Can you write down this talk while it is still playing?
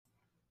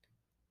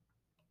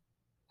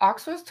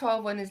Ox was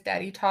 12 when his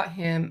daddy taught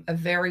him a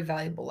very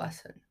valuable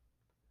lesson.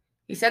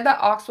 He said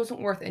that Ox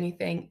wasn't worth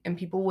anything and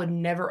people would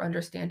never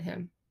understand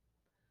him.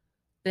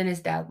 Then his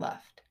dad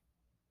left.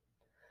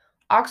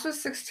 Ox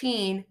was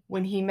 16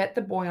 when he met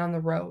the boy on the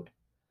road,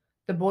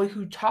 the boy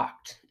who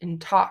talked and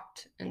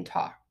talked and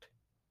talked.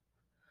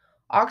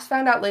 Ox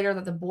found out later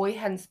that the boy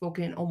hadn't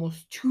spoken in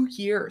almost 2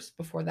 years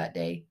before that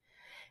day,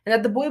 and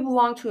that the boy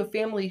belonged to a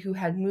family who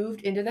had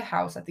moved into the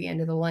house at the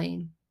end of the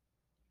lane.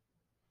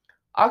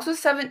 Ox was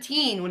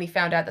 17 when he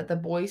found out that the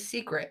boy's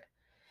secret,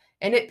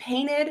 and it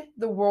painted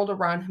the world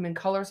around him in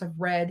colors of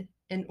red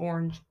and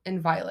orange and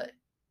violet,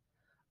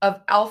 of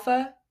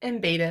alpha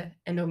and beta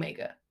and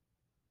omega.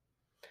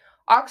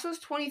 Ox was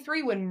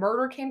 23 when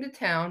murder came to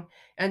town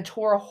and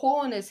tore a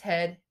hole in his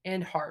head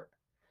and heart.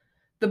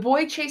 The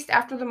boy chased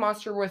after the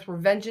monster with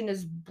revenge in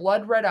his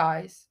blood-red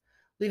eyes,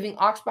 leaving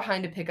Ox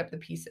behind to pick up the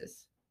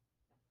pieces.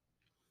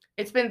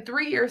 It's been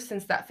 3 years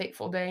since that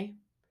fateful day,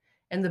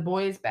 and the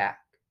boy is back.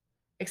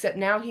 Except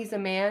now he's a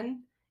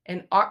man,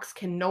 and Ox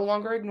can no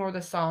longer ignore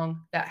the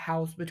song that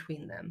howls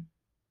between them.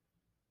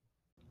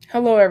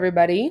 Hello,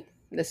 everybody.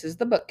 This is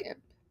the Book Imp,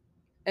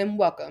 and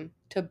welcome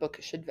to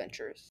Bookish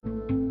Adventures.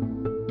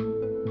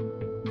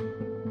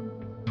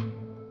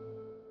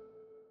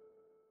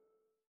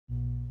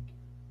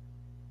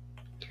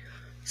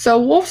 So,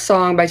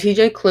 Wolfsong by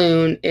TJ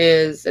Klune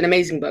is an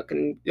amazing book,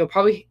 and you'll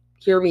probably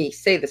hear me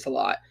say this a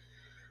lot.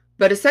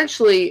 But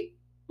essentially,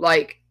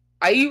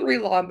 I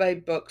read a lot of my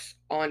books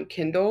on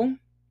Kindle,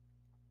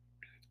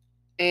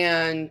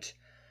 and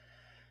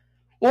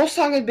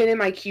Wolfsong had been in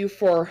my queue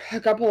for a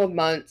couple of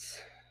months,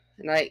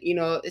 and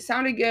it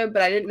sounded good,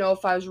 but I didn't know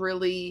if I was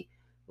really,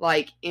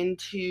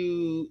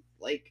 into,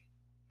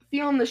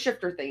 feeling the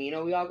shifter thing.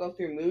 We all go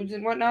through moods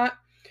and whatnot.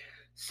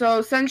 So,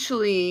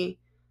 essentially,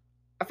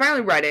 I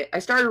finally read it. I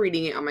started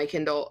reading it on my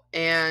Kindle,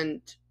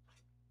 and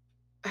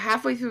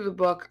halfway through the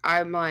book,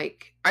 I'm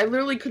like, I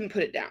literally couldn't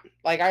put it down.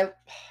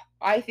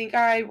 I think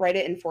I read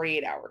it in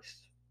 48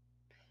 hours.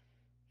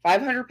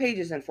 500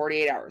 pages in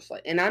 48 hours.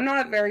 And I'm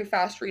not a very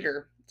fast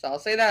reader, so I'll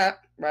say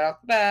that right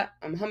off the bat.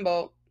 I'm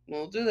humble.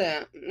 We'll do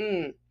that.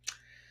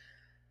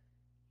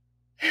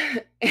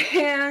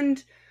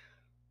 And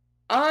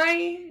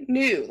I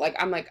knew,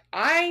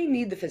 I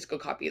need the physical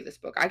copy of this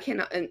book.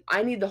 And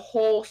I need the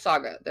whole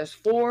saga. There's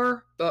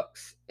 4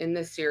 books in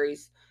this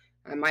series.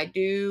 I might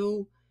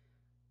do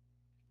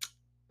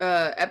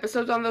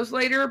episodes on those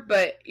later,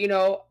 but,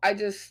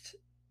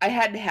 I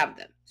had to have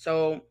them.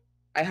 So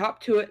I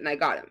hopped to it and I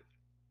got them.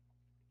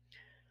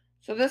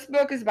 So this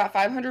book is about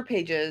 500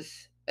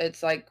 pages.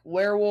 It's like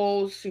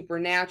werewolves,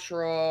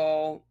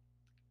 supernatural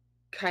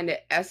kind of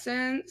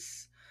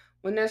essence.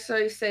 Wouldn't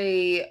necessarily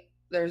say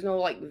there's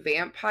no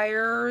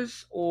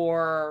vampires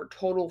or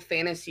total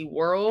fantasy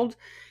world.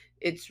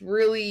 It's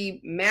really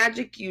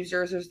magic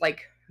users. There's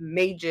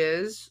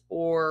mages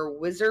or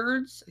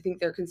wizards. I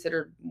think they're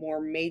considered more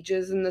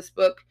mages in this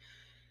book,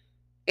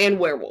 and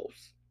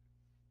werewolves.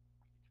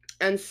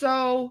 And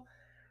so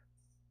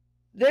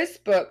this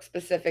book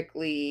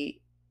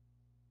specifically,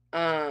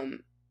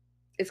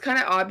 it's kind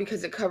of odd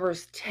because it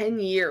covers 10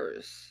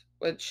 years,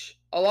 which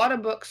a lot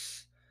of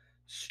books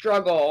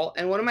struggle.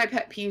 And one of my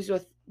pet peeves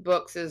with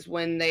books is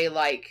when they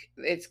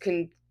it's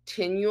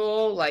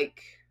continual,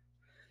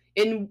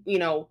 in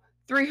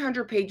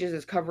 300 pages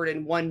is covered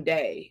in one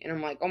day, and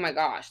I'm like, oh my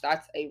gosh,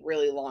 that's a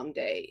really long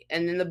day.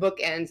 And then the book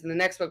ends and the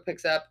next book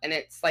picks up and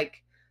it's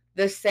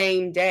the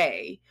same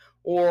day,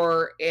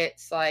 or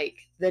it's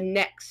the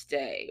next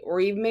day, or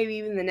maybe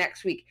even the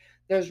next week.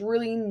 There's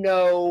really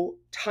no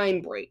time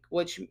break,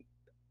 which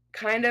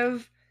kind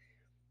of,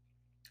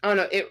 I don't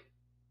know, it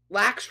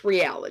lacks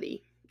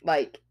reality.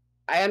 I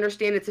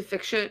understand it's a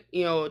fiction,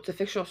 it's a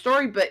fictional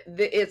story, but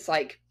it's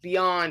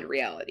beyond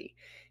reality.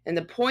 And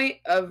the point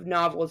of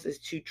novels is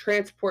to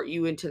transport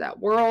you into that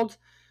world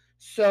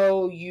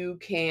so you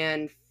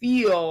can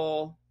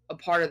feel a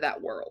part of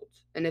that world.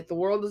 And if the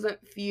world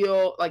doesn't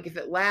feel, if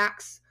it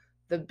lacks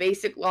the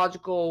basic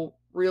logical,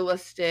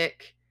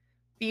 realistic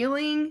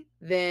feeling,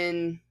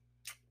 then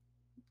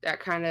that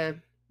kind of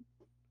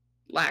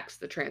lacks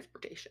the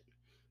transportation,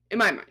 in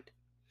my mind.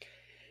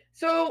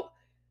 So,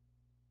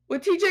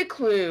 with TJ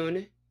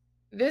Klune,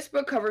 this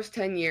book covers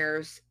 10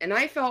 years, and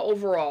I felt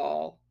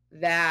overall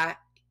that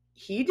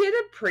he did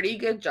a pretty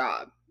good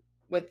job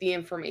with the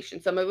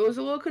information. Some of it was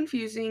a little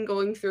confusing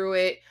going through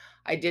it.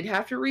 I did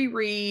have to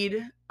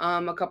reread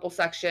a couple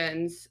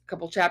sections, a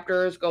couple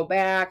chapters, go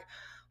back.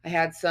 I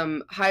had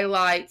some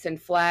highlights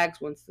and flags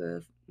once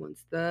the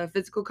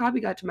physical copy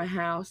got to my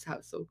house. I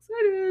was so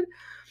excited.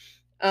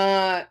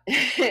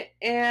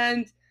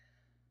 And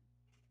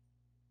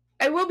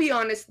I will be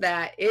honest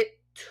that it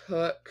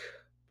took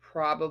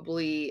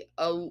probably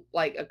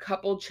a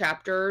couple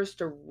chapters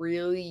to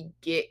really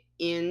get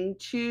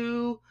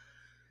into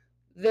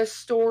the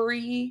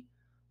story,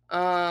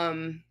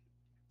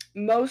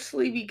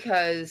 mostly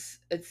because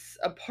it's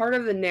a part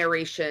of the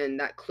narration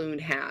that Klune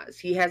has.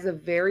 He has a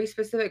very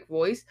specific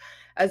voice,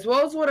 as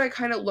well as what I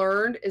kind of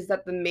learned is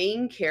that the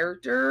main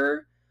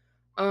character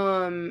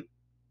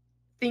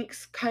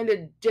thinks kind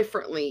of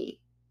differently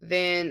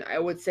than I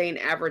would say an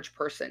average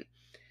person.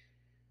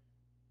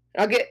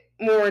 I'll get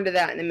more into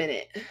that in a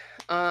minute.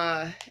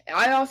 I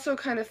also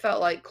kind of felt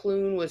like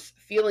Klune was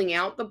feeling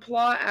out the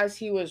plot as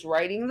he was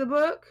writing the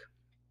book.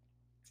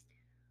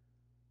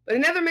 But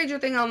another major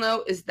thing I'll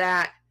note is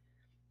that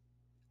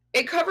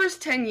it covers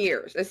 10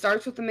 years. It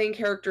starts with the main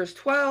character's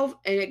 12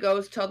 and it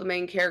goes till the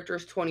main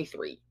character's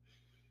 23.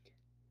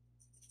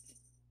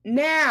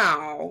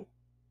 Now,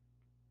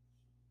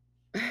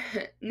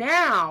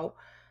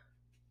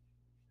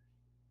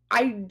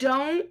 I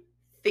don't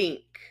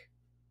think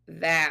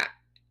that,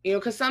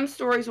 because some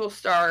stories will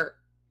start,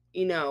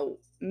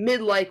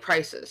 midlife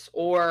crisis,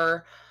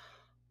 or,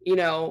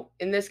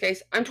 in this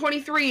case, I'm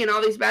 23 and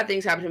all these bad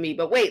things happen to me,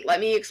 but wait,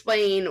 let me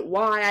explain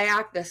why I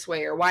act this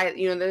way, or why,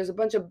 there's a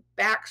bunch of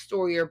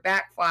backstory or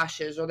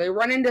backflashes, or they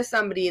run into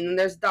somebody and then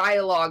there's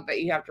dialogue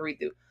that you have to read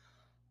through.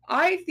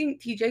 I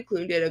think TJ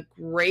Klune did a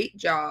great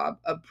job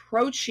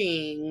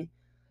approaching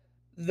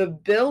the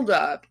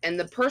build-up and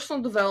the personal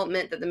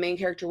development that the main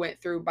character went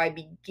through by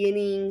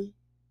beginning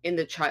in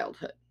the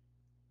childhood.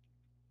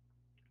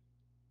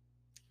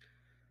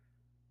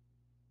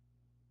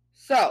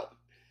 So,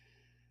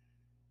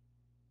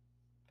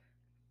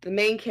 the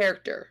main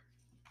character,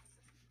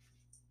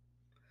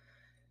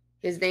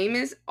 his name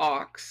is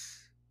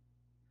Ox,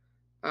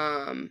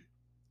 and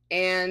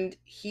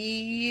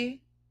he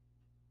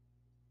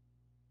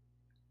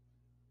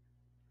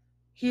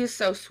is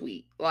so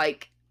sweet.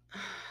 Like,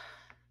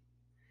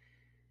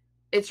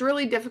 it's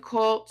really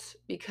difficult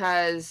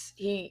because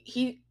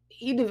he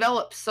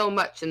develops so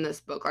much in this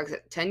book. Like I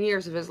said, 10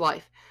 years of his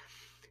life.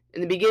 In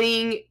the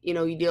beginning,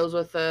 he deals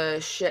with a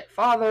shit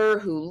father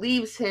who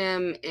leaves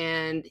him,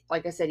 and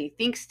like I said, he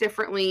thinks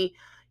differently.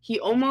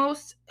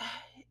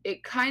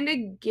 It kind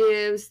of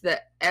gives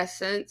the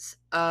essence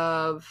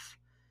of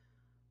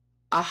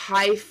a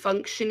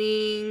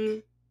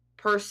high-functioning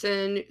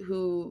person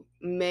who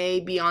may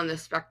be on the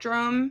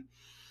spectrum.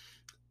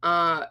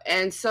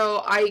 And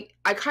so I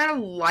kind of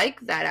like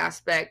that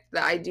aspect,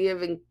 the idea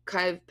of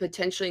kind of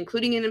potentially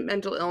including in a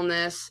mental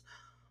illness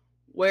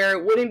where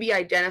it wouldn't be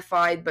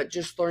identified, but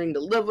just learning to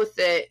live with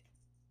it,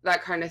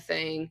 that kind of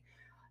thing.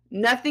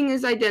 Nothing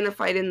is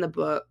identified in the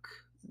book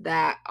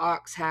that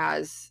Ox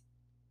has,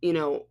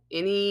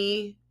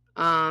 any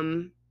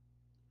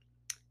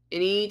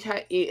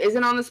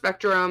isn't on the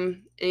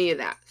spectrum, any of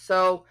that.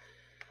 So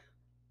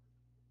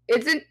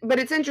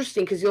it's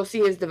interesting because you'll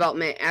see his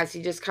development as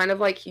he just kind of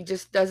like, he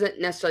just doesn't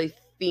necessarily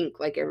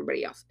think like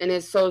everybody else. And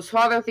his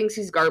father thinks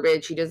he's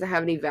garbage, he doesn't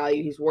have any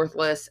value, he's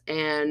worthless,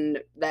 and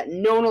that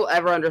no one will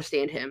ever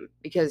understand him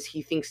because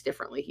he thinks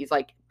differently. He's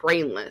like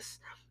brainless,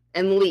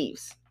 and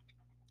leaves,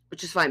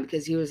 which is fine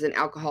because he was an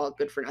alcoholic,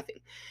 good for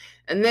nothing.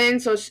 And then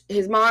so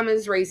his mom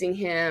is raising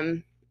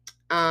him,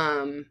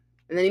 and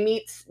then he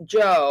meets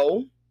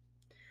Joe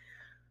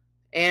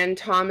and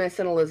Thomas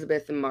and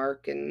Elizabeth and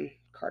Mark and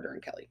Carter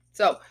and Kelly.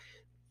 So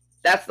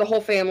that's the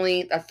whole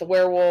family. That's the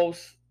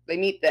werewolves. They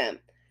meet them.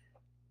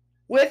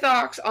 With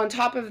Ox, on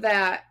top of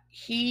that,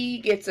 he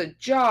gets a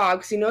job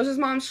because he knows his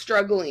mom's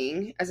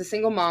struggling as a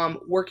single mom,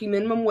 working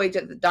minimum wage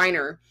at the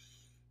diner.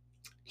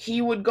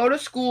 He would go to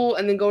school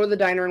and then go to the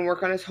diner and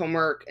work on his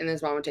homework, and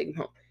his mom would take him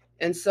home.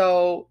 And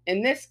so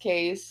in this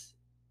case,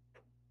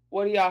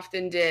 what he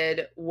often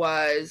did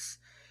was,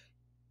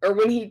 or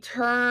when he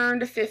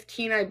turned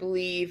 15, I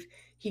believe,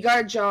 he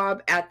got a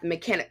job at the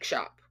mechanic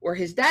shop where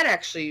his dad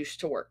actually used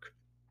to work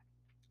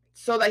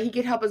so that he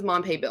could help his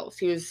mom pay bills.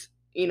 He was,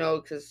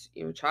 because,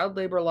 child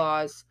labor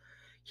laws,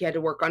 he had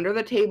to work under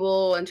the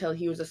table until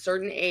he was a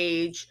certain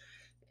age,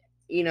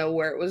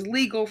 where it was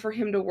legal for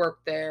him to work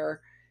there.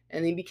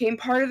 And he became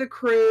part of the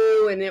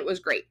crew, and it was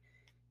great.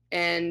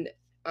 And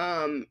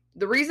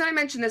the reason I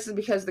mention this is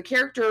because the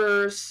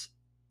characters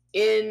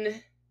in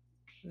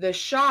the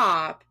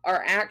shop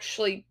are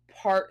actually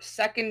part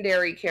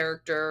secondary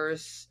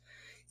characters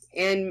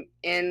and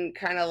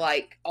kind of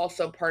like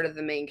also part of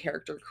the main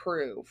character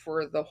crew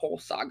for the whole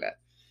saga.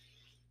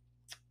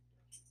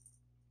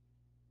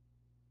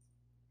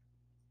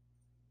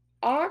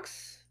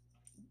 Ox,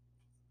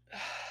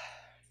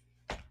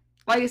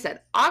 like I said,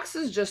 Ox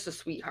is just a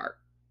sweetheart.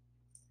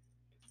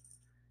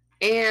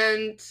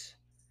 And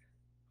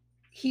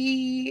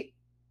he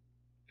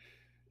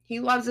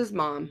loves his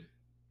mom.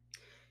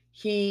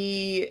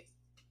 He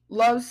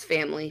loves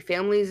family.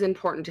 Family is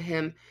important to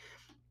him.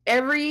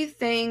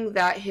 Everything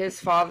that his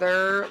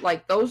father,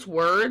 like those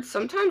words,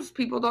 sometimes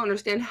people don't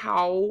understand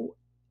how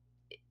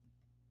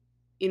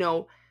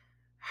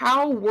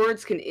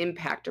words can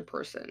impact a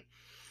person.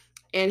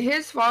 And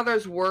his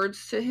father's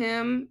words to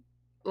him,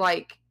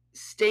 like,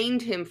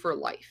 stained him for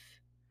life.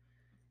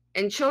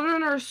 And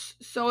children are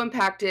so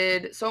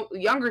impacted, so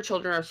younger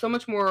children are so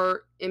much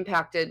more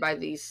impacted by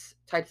these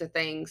types of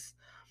things.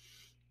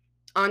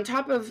 On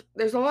top of,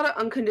 there's a lot of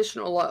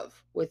unconditional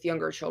love with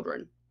younger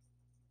children.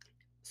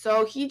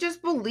 So he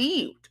just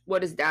believed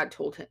what his dad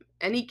told him,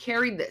 and he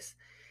carried this.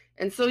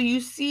 And so you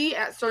see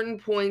at certain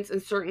points in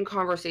certain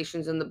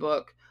conversations in the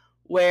book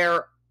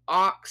where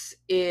Ox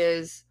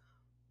is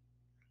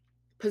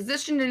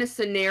positioned in a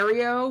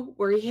scenario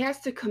where he has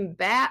to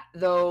combat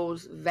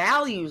those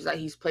values that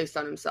he's placed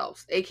on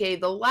himself, aka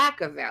the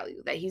lack of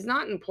value, that he's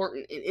not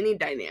important in any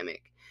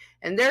dynamic,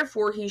 and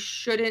therefore he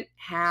shouldn't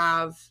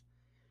have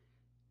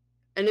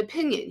an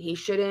opinion. He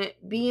shouldn't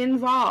be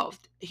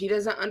involved. He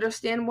doesn't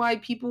understand why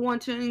people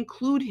want to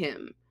include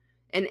him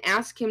and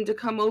ask him to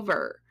come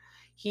over.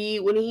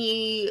 When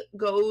he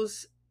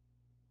goes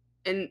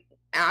and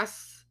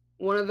asks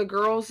one of the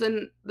girls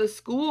in the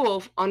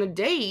school on a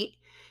date,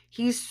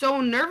 he's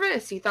so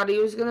nervous. He thought he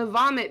was going to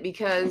vomit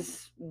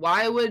because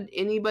why would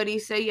anybody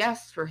say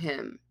yes for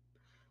him?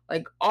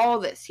 Like all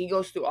this. He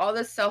goes through all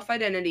this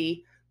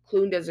self-identity.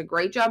 Klune does a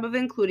great job of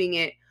including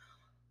it.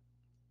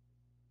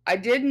 I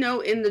did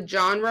note in the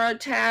genre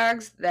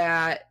tags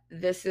that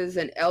this is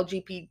an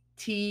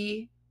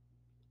LGBT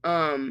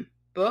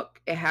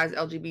book. It has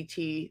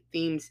LGBT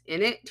themes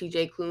in it.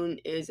 TJ Klune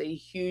is a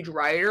huge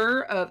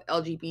writer of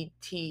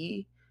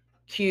LGBTQ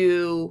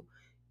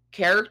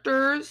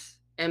characters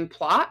and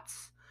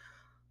plots.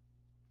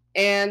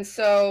 And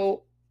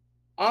so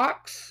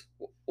Ox,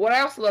 what I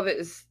also love it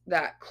is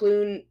that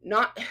Klune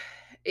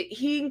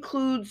he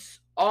includes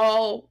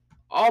all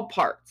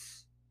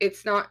parts.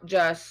 It's not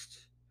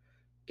just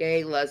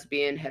gay,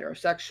 lesbian,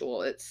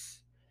 heterosexual.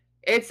 It's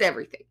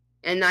everything.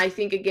 And I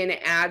think again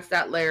it adds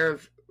that layer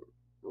of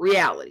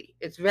reality.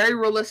 It's very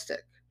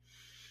realistic.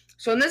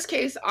 So in this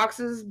case, Ox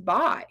is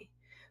bi,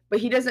 but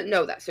he doesn't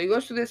know that. So he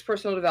goes through this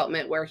personal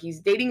development where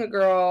he's dating a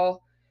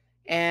girl,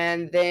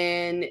 and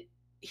then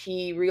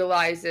he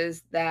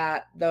realizes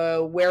that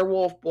the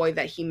werewolf boy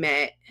that he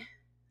met,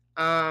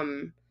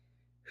 who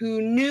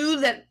knew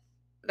that,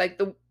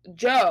 like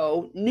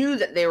Joe knew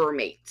that they were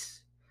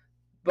mates,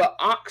 but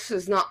Ox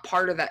is not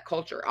part of that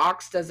culture.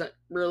 Ox doesn't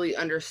really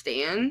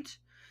understand,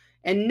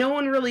 and no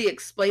one really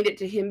explained it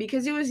to him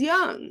because he was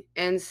young.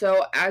 And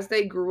so as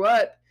they grew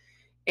up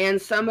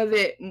and some of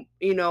it,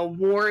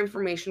 more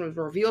information was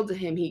revealed to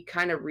him, he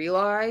kind of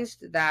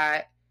realized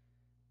that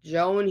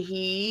Joe and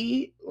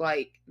he,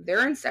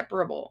 they're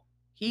inseparable.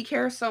 He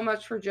cares so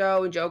much for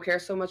Joe, and Joe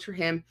cares so much for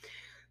him.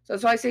 So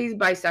that's why I say he's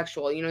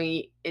bisexual.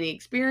 He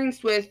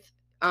experienced with,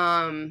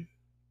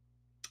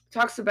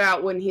 talks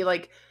about when he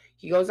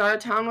goes out of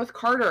town with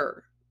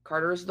Carter.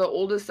 Carter's the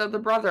oldest of the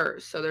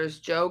brothers. So there's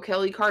Joe,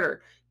 Kelly,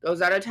 Carter.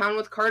 Goes out of town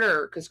with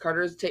Carter because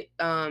Carter's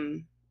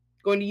going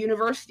to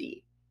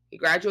university. He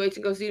graduates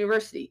and goes to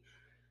university.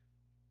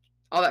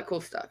 All that cool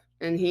stuff.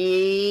 And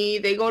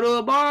they go to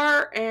a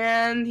bar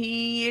and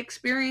he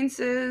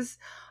experiences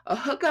a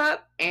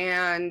hookup,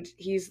 and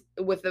he's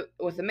with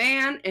a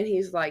man, and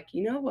he's like,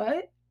 you know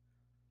what?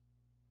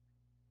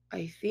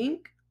 I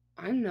think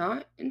I'm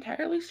not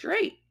entirely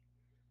straight.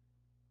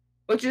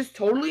 Which is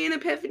totally an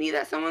epiphany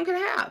that someone could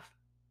have.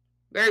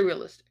 Very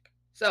realistic.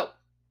 So,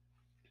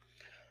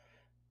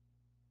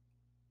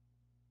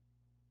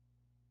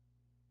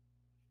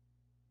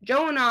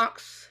 Joe and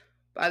Ox,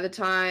 by the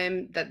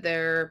time that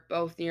they're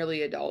both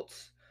nearly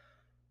adults,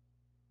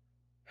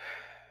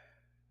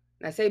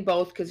 and I say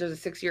both because there's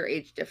a 6-year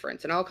age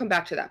difference, and I'll come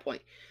back to that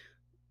point.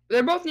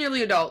 They're both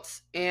nearly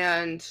adults,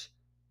 and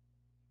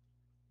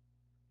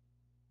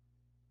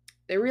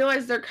they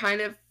realize they're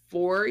kind of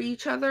for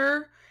each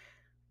other,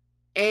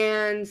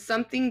 and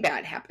something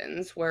bad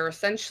happens where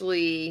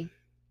essentially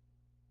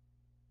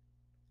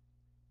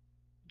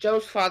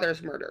Joe's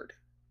father's murdered.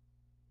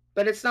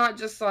 But it's not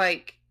just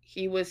like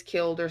he was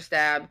killed or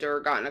stabbed or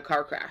got in a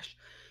car crash.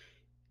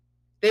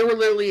 They were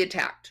literally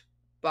attacked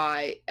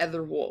by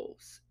other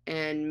wolves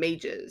and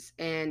mages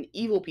and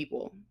evil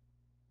people.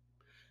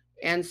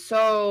 And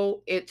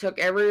so it took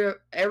everyone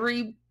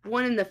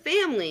in the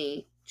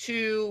family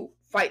to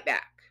fight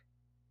back.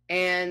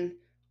 And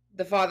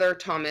the father,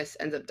 Thomas,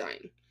 ends up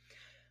dying.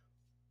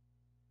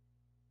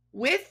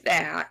 With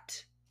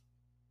that,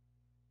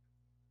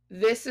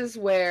 this is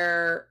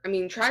where,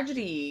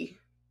 tragedy,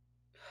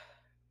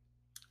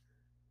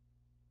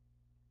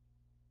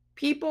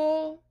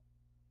 people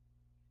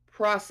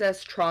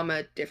process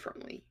trauma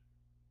differently.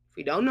 If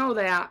you don't know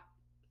that,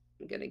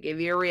 I'm going to give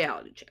you a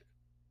reality check.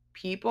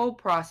 People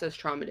process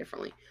trauma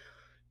differently.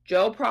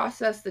 Joe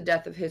processed the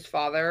death of his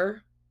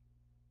father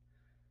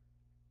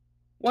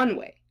one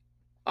way.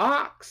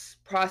 Ox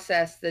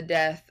processed the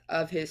death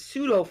of his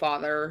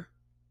pseudo-father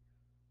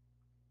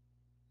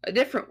a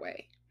different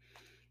way.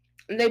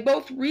 And they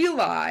both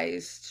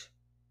realized,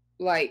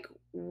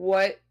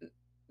 what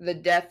the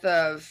death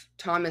of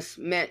Thomas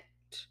meant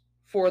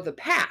for the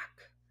pack.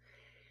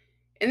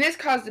 And this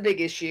caused a big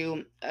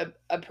issue,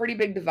 a pretty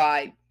big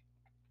divide,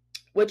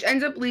 which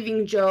ends up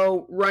leaving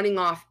Joe running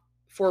off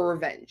for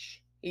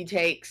revenge.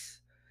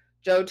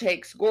 Joe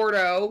takes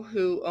Gordo,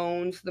 who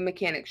owns the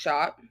mechanic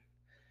shop,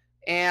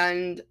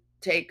 and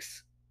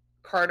takes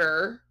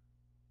Carter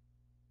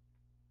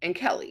and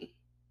Kelly.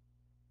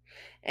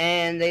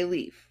 And they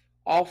leave.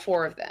 All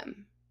 4 of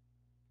them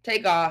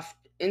take off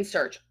in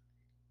search.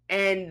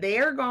 And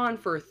they're gone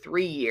for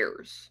 3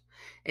 years.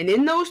 And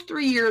in those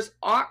 3 years,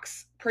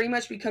 Ox pretty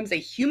much becomes a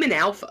human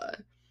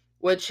alpha,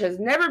 which has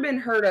never been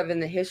heard of in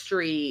the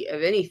history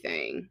of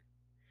anything.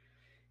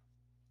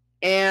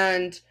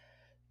 And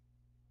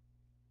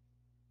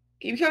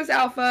He becomes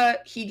alpha.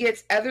 He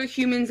gets other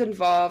humans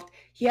involved.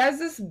 He has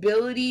this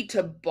ability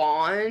to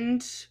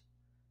bond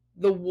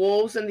the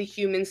wolves and the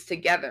humans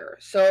together.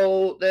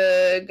 So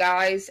the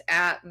guys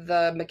at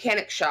the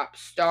mechanic shop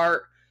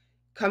start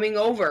coming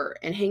over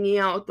and hanging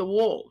out with the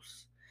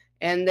wolves.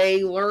 And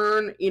they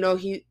learn,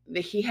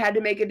 he had to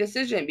make a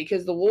decision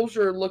because the wolves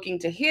are looking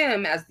to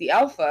him as the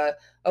alpha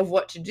of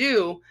what to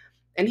do.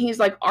 And he's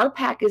like, our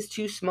pack is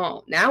too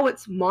small. Now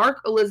it's Mark,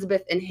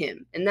 Elizabeth, and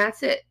him. And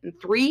that's it. And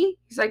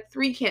he's like,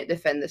 3 can't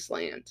defend this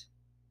land.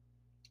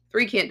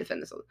 3 can't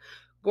defend this land.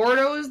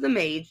 Gordo is the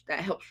mage that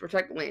helps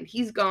protect the land.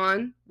 He's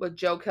gone with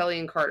Joe, Kelly,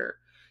 and Carter.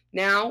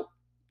 Now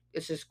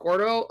it's just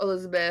Gordo,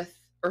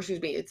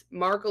 it's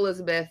Mark,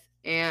 Elizabeth,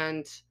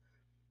 and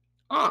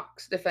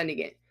Ox defending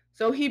it.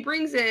 So he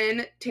brings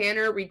in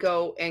Tanner,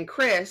 Rico, and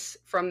Chris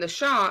from the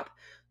shop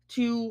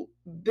to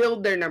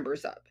build their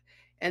numbers up.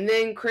 And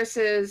then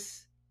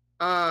Chris's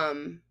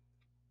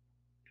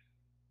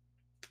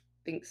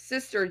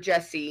sister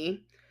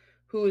Jessie,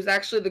 who is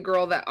actually the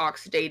girl that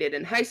Ox dated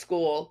in high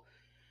school,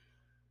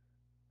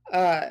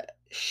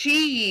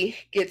 she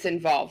gets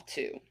involved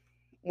too.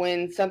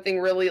 When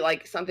something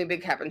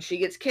big happens, she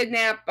gets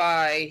kidnapped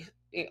by,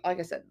 like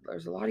I said,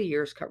 there's a lot of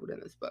years covered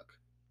in this book.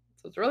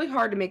 So it's really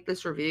hard to make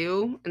this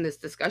review and this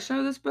discussion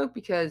of this book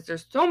because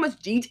there's so much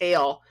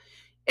detail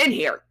in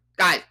here.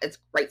 Guys, it's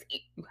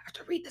crazy. You have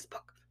to read this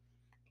book.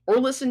 Or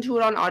listen to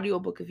it on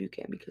audiobook if you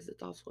can, because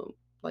it's also,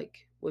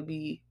 would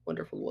be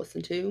wonderful to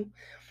listen to.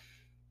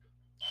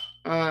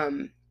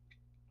 But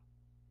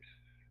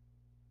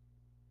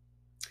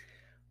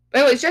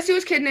anyways, Jessie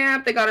was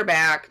kidnapped. They got her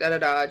back.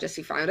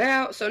 Jessie found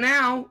out. So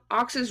now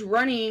Ox is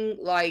running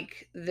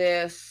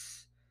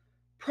this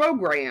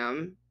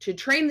program to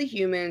train the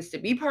humans to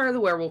be part of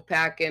the werewolf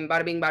pack, and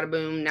bada bing, bada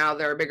boom, now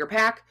they're a bigger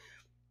pack.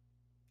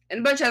 And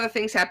a bunch of other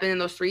things happen in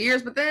those 3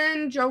 years, but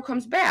then Joe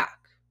comes back.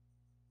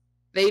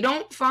 They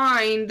don't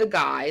find the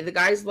guy. The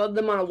guy's led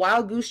them on a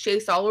wild goose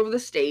chase all over the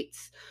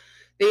states.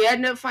 They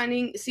end up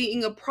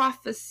seeing a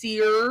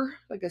prophesier,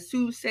 like a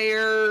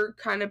soothsayer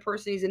kind of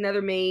person. He's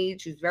another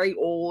mage who's very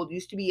old,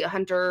 used to be a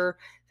hunter,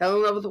 fell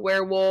in love with a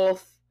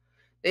werewolf.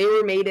 They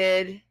were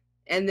mated,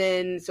 and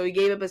then so he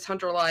gave up his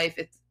hunter life.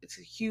 It's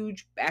a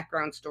huge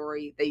background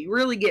story that you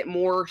really get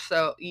more.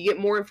 So you get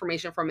more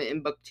information from it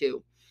in book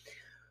 2.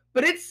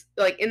 But it's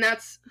and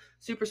that's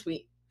super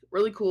sweet,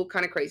 really cool,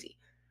 kind of crazy.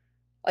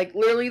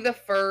 Literally the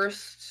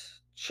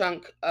first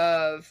chunk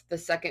of the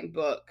second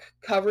book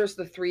covers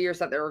the 3 years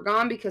that they were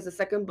gone, because the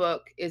second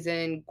book is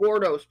in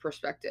Gordo's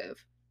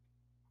perspective.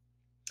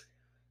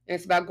 And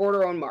it's about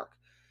Gordo and Mark.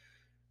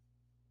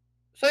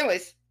 So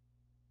anyways,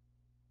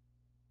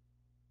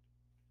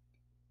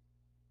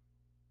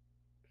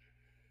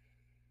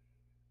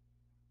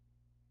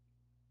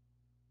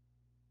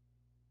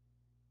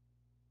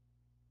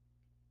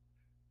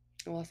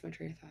 I lost my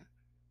train of thought.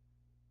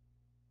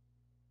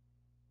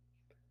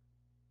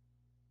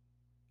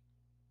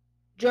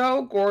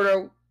 Joe,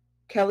 Gordo,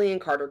 Kelly, and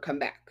Carter come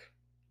back.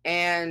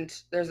 And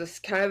there's this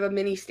kind of a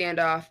mini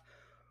standoff.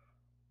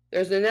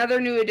 There's another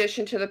new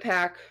addition to the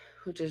pack,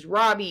 which is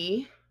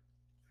Robbie,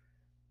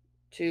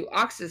 to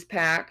Ox's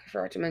pack. I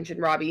forgot to mention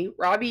Robbie.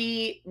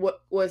 Robbie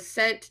was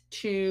sent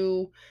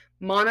to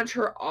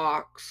monitor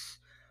Ox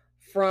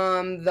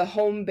from the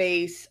home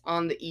base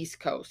on the East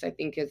Coast. I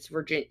think it's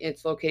Virginia.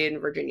 It's located in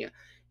Virginia.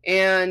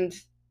 And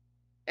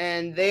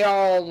they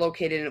all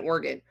located in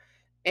Oregon.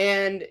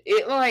 And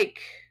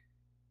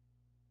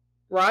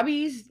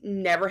Robbie's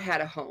never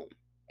had a home.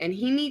 And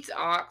he meets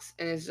Ox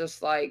and is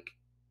just like,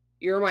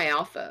 you're my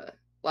alpha.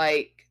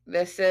 I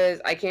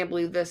can't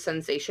believe this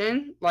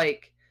sensation.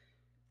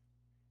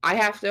 I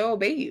have to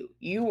obey you.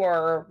 You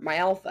are my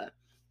alpha.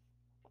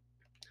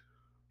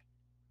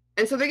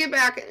 And so they get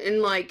back,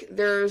 and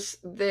there's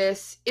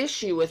this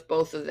issue with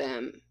both of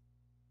them.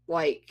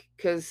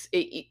 Because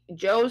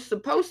Joe's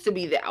supposed to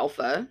be the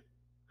alpha,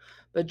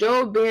 but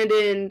Joe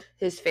abandoned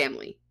his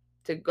family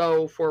to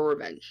go for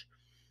revenge.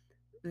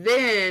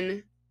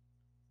 Then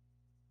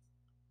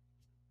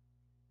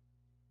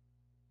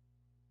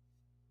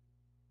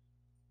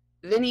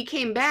he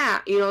came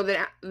back,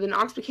 then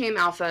Ox became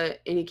alpha,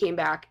 and he came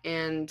back,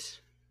 and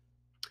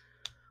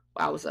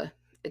wowza,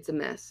 it's a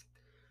mess.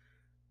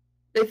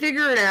 They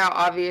figure it out,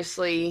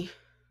 obviously.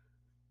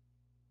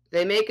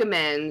 They make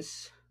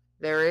amends.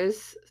 There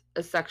is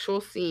a sexual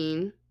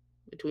scene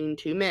between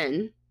 2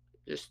 men.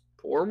 Just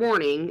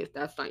forewarning, if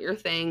that's not your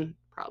thing,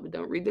 probably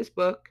don't read this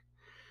book.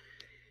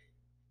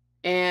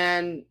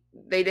 And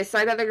they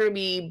decide that they're going to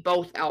be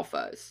both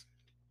alphas.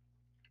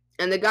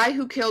 And the guy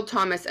who killed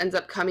Thomas ends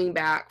up coming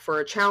back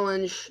for a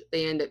challenge.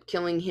 They end up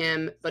killing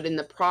him, but in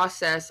the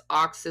process,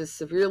 Ox is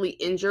severely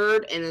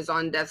injured and is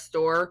on death's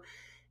door.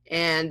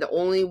 And the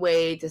only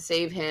way to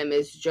save him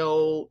is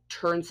Joe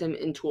turns him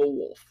into a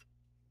wolf.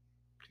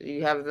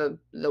 You have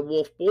the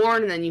wolf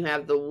born, and then you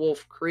have the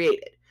wolf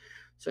created.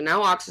 So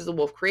now Ox is the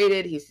wolf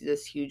created. He's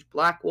this huge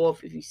black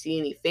wolf. If you see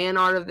any fan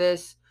art of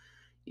this,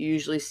 you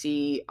usually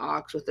see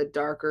Ox with a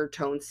darker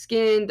toned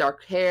skin,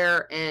 dark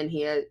hair, and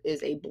he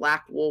is a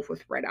black wolf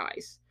with red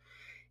eyes.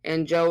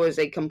 and Joe is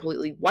a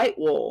completely white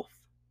wolf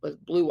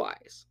with blue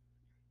eyes.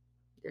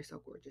 They're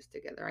so gorgeous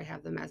together. I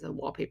have them as a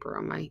wallpaper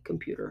on my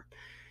computer.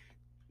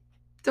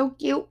 So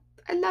cute.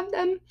 I love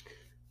them.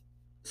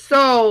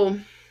 So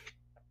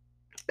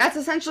that's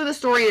essentially the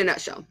story in a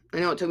nutshell. I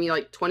know it took me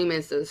like 20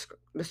 minutes to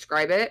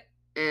describe it,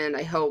 and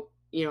I hope,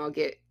 I'll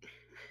be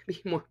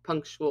more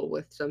punctual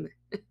with some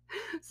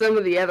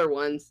of the other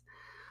ones.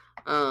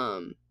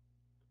 So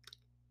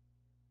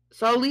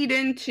I'll lead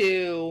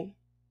into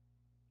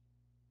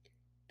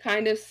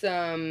kind of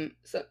some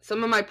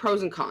of my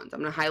pros and cons.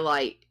 I'm going to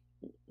highlight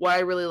what I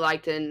really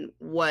liked and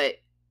what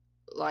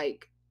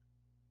like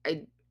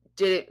I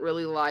didn't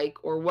really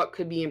like, or what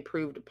could be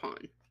improved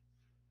upon.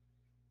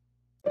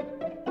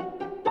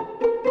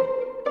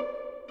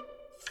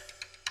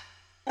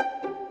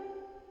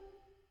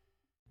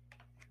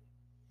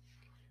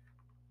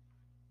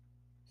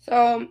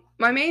 So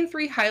my main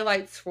 3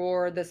 highlights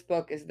for this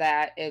book is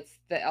that it's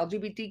the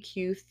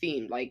LGBTQ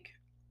theme. Like,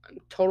 I'm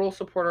a total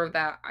supporter of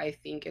that. I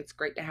think it's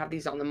great to have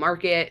these on the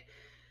market.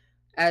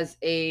 As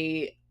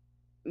a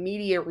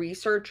media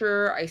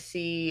researcher, I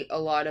see a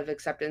lot of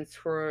acceptance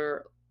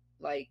for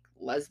like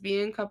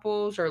lesbian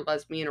couples or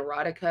lesbian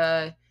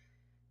erotica.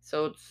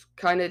 So it's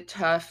kind of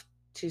tough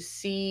to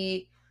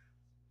see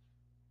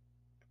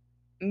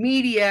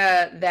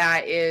media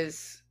that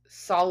is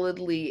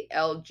solidly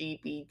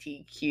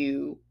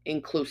LGBTQ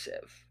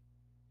inclusive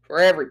for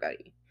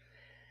everybody.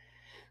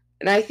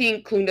 And I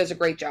think Klune does a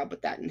great job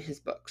with that in his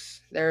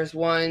books. There's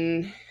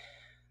one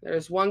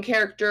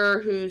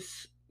character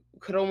who's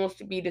could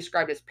almost be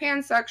described as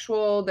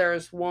pansexual.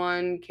 There's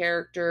one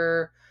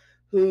character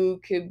who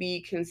could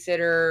be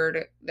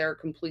considered they're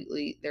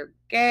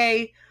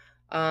gay.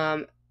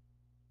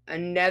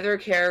 Another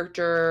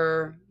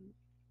character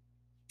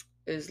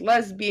is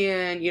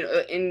lesbian,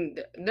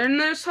 and then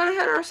there's some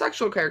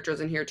heterosexual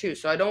characters in here too.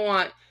 So I don't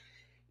want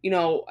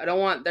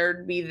there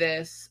to be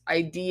this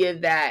idea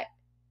that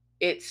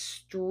it's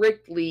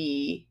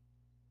strictly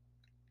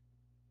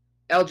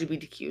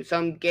LGBTQ,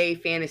 some gay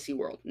fantasy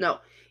world. No,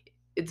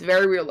 it's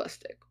very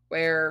realistic,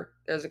 where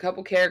there's a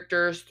couple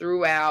characters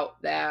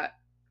throughout that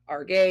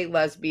are gay,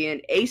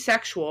 lesbian,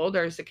 asexual.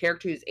 There's a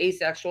character who's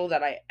asexual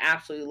that I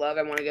absolutely love.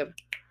 I want to give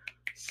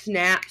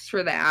snaps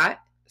for that.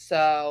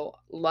 So,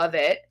 love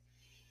it.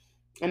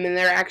 I mean,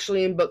 they're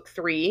actually in book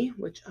 3,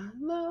 which I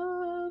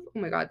love. Oh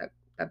my god,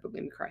 that book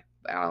made me cry.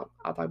 But I'll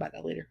talk about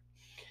that later.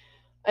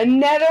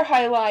 Another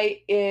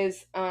highlight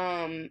is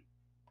kind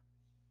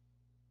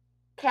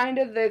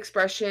of the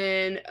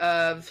expression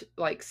of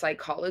like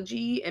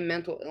psychology and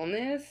mental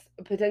illness,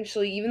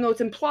 potentially, even though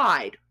it's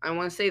implied. I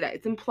want to say that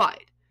it's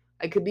implied.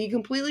 I could be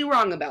completely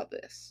wrong about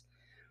this,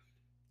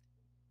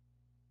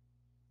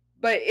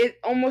 but it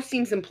almost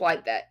seems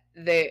implied that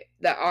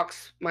that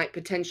Ox might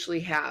potentially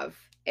have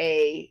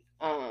a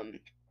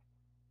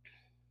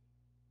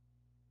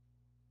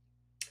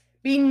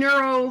be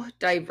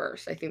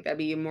neurodiverse. I think that'd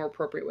be a more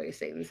appropriate way to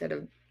say it instead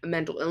of a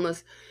mental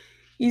illness.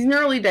 He's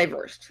neurally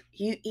diverse.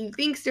 He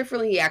thinks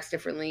differently, he acts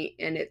differently,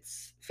 and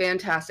it's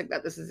fantastic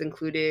that this is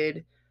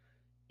included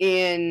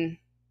in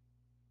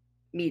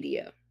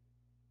media.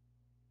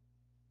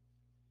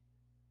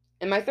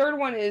 And my third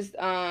one is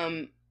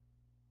that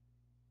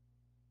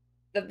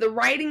the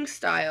writing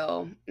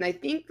style, and I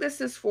think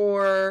this is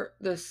for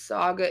the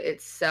saga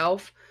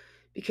itself,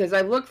 because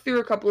I've looked through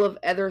a couple of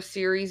other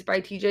series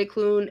by TJ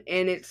Klune,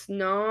 and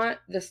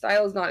the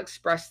style is not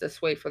expressed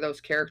this way for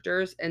those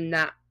characters and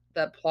that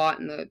the plot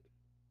and the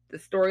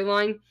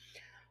storyline.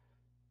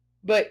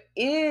 But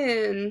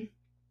in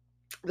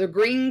the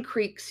Green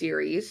Creek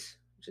series,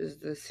 which is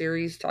the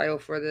series title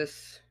for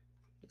this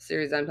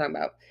series I'm talking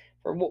about,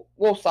 for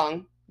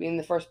Wolfsong being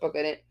the first book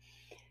in it,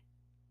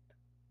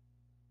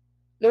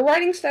 the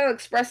writing style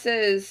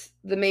expresses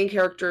the main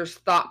character's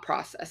thought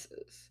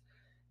processes.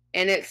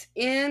 And it's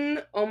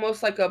in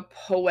almost like a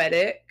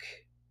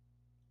poetic,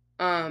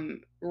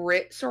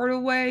 writ sort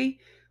of way,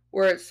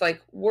 where it's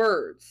like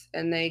words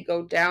and they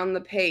go down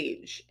the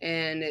page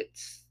and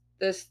it's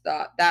this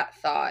thought, that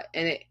thought,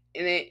 and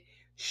it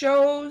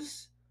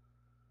shows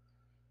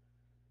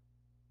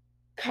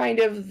kind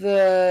of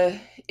the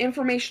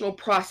informational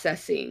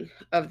processing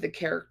of the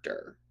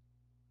character.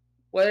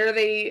 What are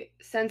they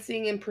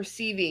sensing and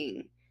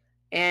perceiving,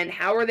 and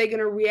how are they going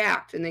to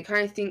react? And they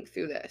kind of think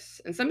through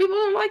this. And some people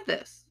don't like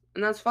this,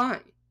 and that's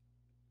fine.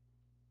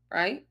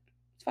 Right?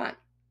 It's fine.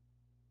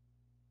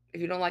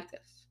 If you don't like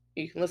this,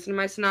 you can listen to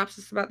my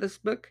synopsis about this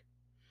book,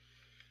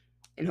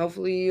 and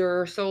hopefully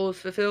your soul is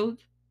fulfilled.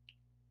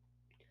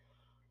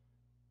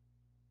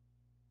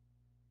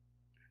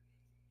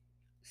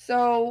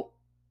 So,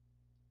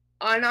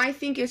 and I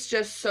think it's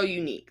just so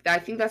unique. I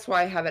think that's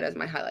why I have it as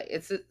my highlight.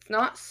 It's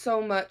not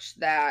so much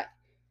that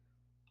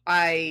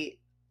I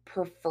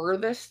prefer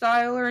this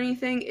style or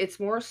anything. It's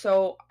more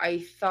so I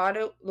thought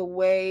the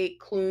way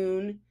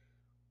Klune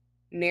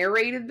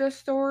narrated the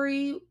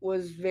story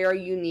was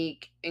very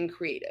unique and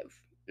creative.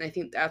 And I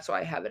think that's why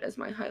I have it as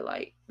my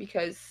highlight,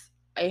 because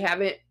I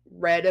haven't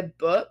read a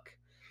book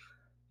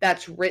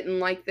that's written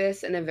like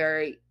this in a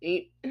very,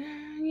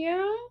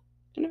 yeah,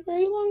 in a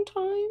very long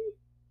time,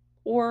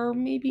 or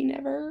maybe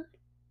never.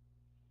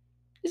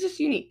 It's just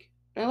unique.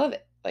 And I love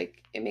it.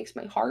 Like, it makes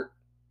my heart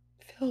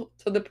fill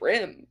to the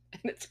brim,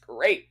 and it's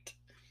great.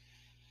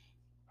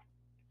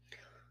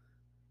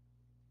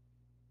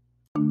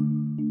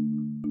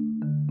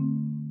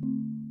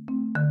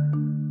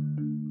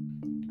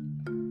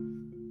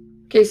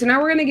 Okay, so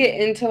now we're gonna get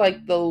into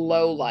like the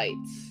low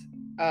lights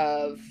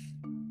of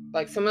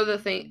like some of the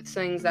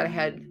things that I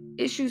had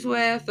issues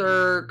with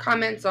or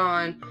comments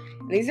on.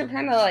 And these are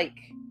kind of like,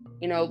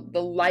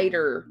 the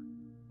lighter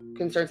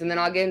concerns, and then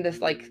I'll get into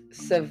like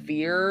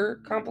severe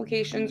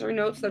complications or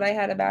notes that I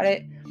had about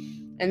it,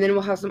 and then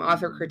we'll have some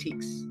author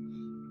critiques.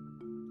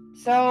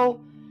 So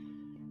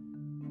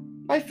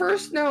my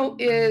first note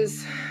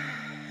is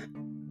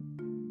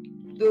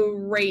the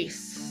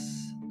race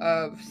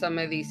of some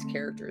of these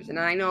characters, and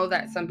I know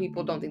that some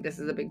people don't think this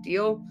is a big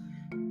deal,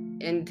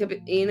 and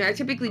I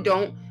typically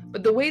don't,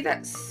 but the way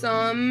that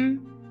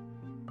some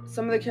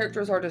of the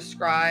characters are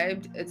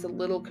described, it's a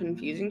little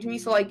confusing to me.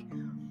 So like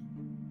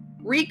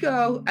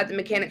Rico at the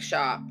mechanic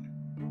shop,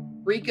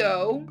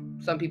 Rico,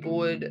 some people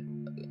would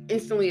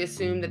instantly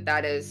assume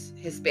that is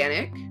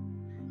Hispanic,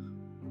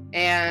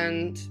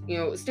 and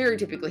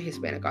stereotypically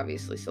Hispanic,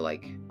 obviously. So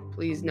like,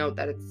 please note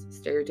that it's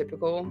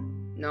stereotypical,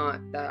 not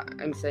that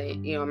I'm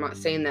saying, I'm not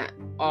saying that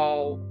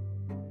all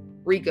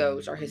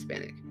Ricos are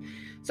Hispanic.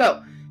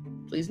 So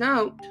please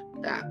note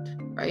that,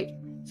 right?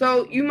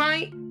 So you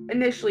might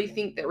initially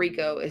think that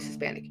Rico is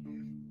Hispanic.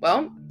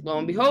 Well, lo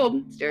and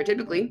behold,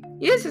 stereotypically,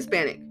 he is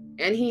Hispanic.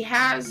 And he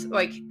has,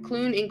 like,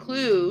 Klune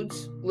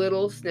includes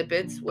little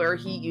snippets where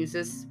he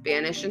uses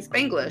Spanish and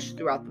Spanglish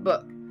throughout the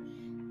book.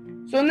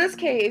 So in this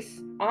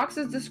case, Ox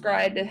is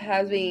described as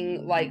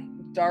having, like,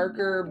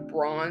 darker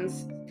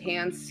bronze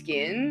tan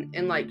skin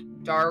and, like,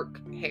 dark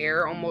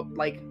hair, almost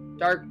like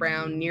dark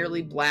brown,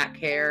 nearly black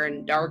hair,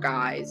 and dark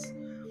eyes.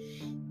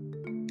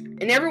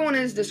 And everyone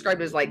is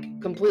described as, like,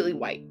 completely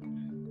white.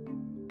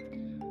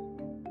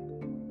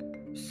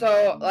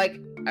 So, like,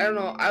 I don't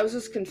know, I was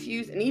just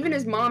confused. And even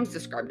his mom's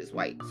described as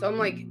white. So I'm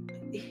like,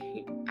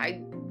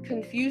 I'm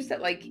confused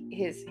at, like,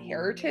 his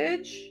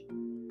heritage.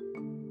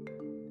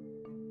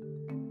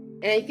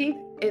 And I think,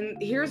 and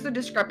here's the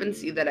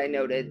discrepancy that I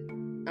noted,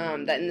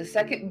 that in the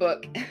second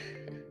book,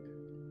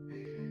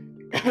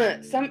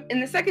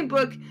 in the second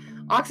book,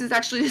 Ox is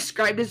actually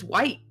described as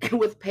white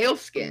with pale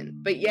skin,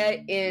 but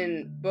yet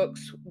in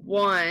books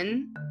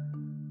 1,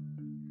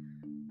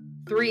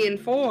 3, and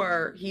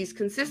 4, he's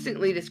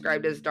consistently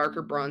described as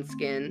darker bronze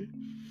skin.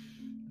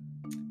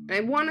 And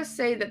I want to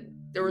say that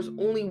there was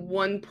only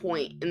one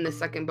point in the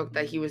second book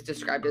that he was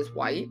described as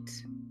white,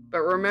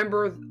 but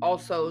remember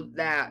also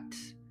that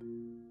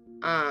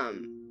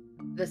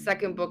the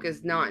second book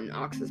is not in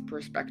Ox's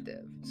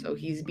perspective, so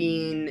he's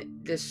being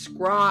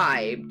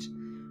described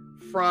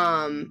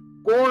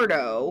from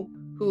Gordo,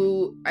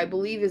 who I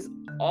believe is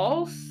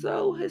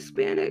also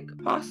Hispanic,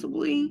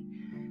 possibly.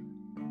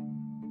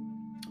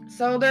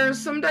 So there's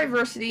some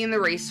diversity in the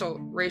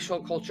racial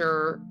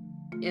culture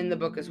in the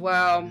book as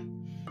well,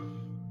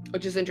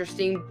 which is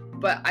interesting,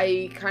 but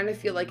I kind of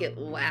feel like it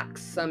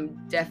lacks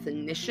some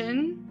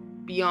definition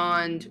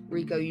beyond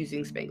Rico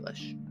using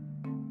Spanglish.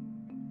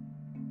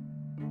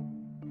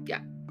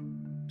 Yeah.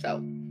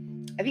 So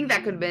I think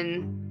that could have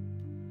been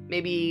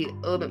maybe a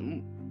little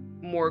bit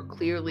more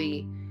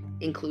clearly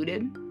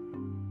included,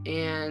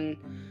 and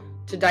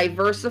to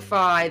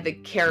diversify the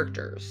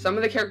characters. Some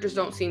of the characters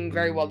don't seem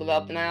very well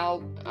developed, and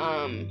I'll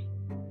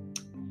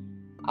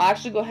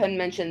actually go ahead and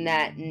mention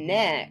that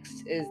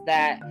next, is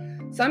that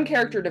some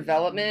character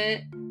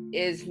development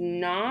is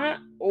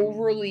not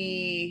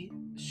overly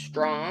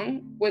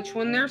strong, which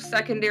when they're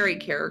secondary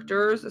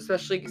characters,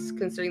 especially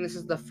considering this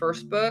is the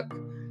first book,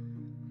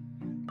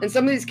 and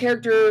some of these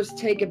characters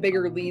take a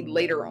bigger lead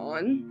later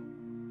on,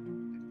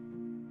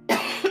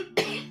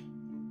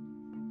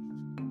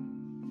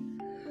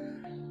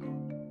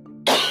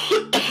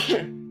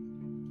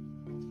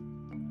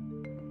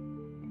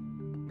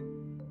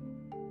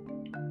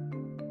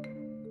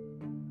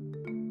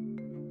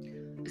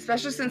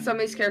 especially since some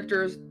of these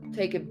characters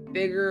take a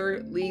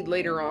bigger lead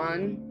later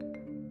on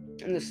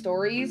in the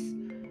stories,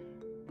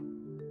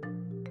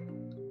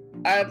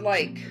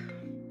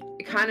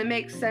 it kind of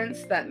makes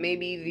sense that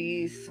maybe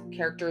these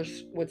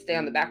characters would stay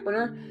on the back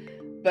burner.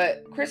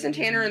 But Chris and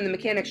Tanner in the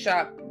mechanic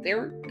shop, they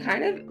were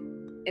kind of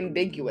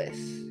ambiguous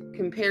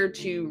compared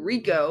to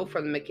Rico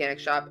from the mechanic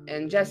shop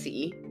and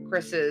Jesse,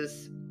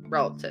 Chris's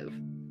relative.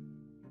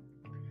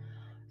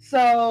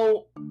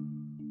 So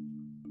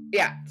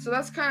yeah, so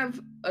that's kind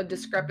of a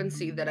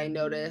discrepancy that I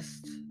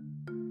noticed.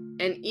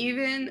 And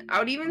I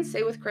would even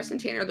say with Chris and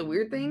Tanner, the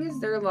weird thing is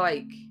their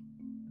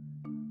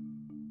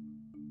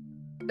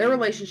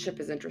relationship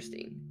is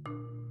interesting,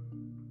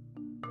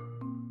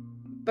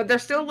 but they're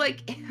still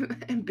like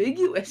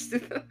ambiguous.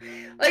 Like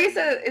I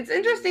said, it's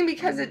interesting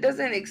because it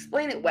doesn't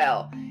explain it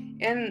well,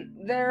 and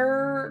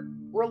their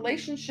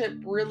relationship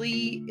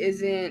really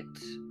isn't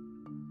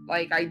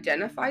like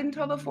identified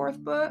until the fourth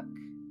book.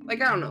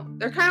 like, I don't know.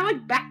 They're kind of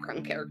like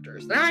background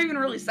characters. They're not even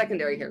really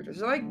secondary characters.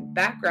 They're like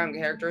background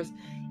characters,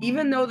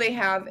 even though they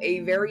have a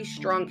very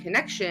strong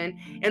connection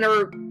and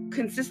are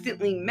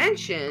consistently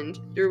mentioned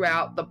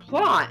throughout the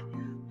plot.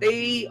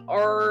 They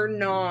are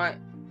not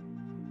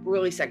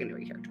really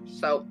secondary characters.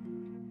 So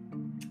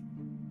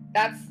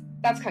that's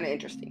kind of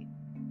interesting.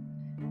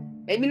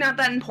 Maybe not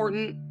that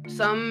important.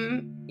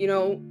 Some,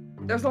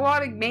 there's a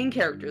lot of main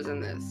characters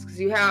in this, because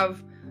you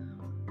have,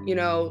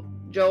 Joel,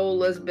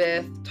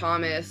 Elizabeth,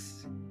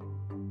 Thomas,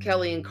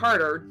 Kelly, and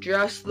Carter,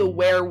 just the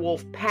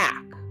werewolf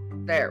pack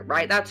there,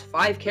 right? That's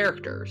 5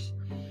 characters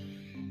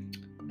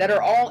that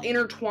are all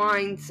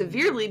intertwined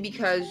severely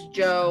because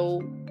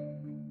Joe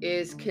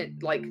is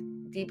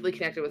deeply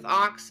connected with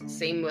Ox.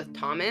 Same with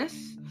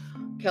Thomas.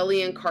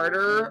 Kelly and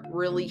Carter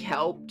really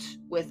helped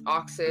with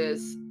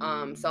Ox's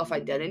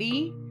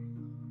self-identity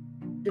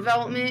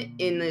development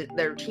in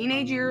their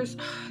teenage years.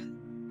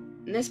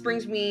 And this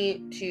brings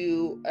me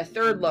to a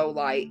third low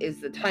light,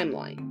 is the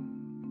timeline.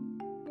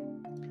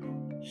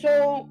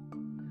 So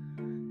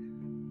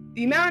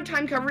the amount of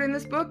time covered in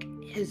this book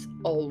is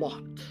a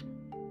lot.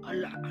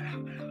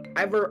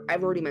 I've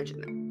already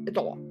mentioned that. It's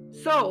a lot.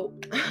 So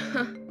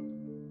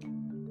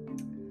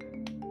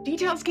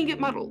details can get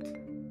muddled.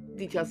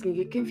 Details can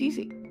get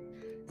confusing.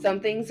 Some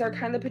things are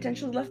kind of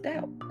potentially left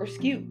out or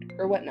skewed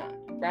or whatnot,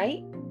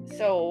 right?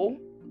 So,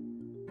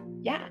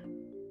 yeah.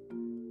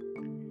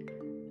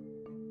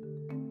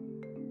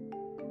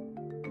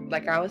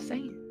 Like I was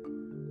saying.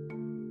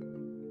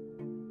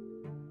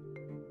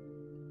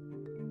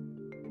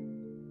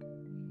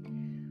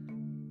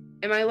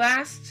 And my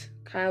last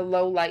kind of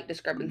low light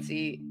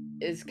discrepancy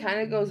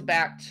goes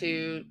back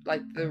to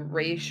like the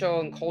racial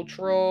and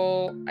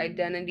cultural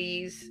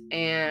identities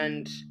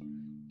and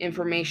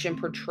information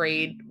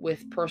portrayed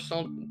with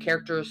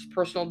characters'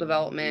 personal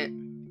development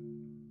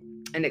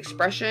and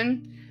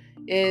expression,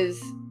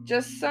 is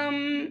just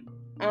some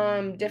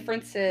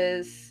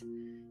differences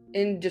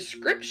in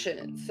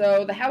description.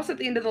 So the house at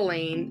the end of the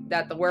lane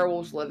that the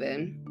werewolves live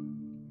in,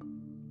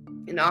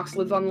 and Ox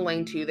lives on the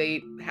lane too.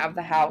 They have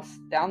the house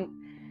down.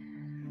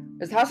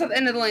 There's a house at the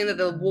end of the lane that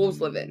the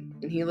wolves live in,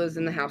 and he lives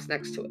in the house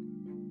next to it.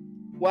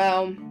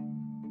 Well,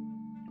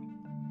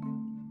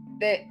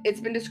 it's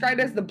been described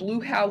as the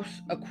blue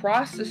house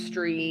across the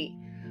street,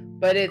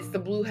 but it's the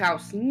blue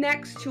house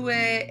next to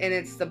it, and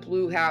it's the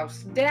blue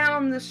house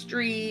down the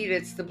street.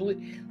 It's the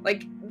blue,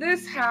 like,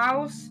 this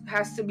house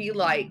has to be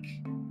like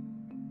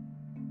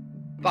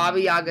Baba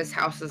Yaga's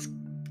house's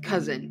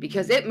cousin,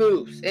 because it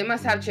moves. It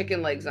must have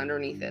chicken legs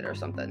underneath it or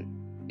something,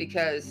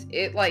 because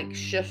it like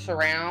shifts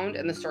around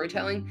in the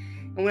storytelling.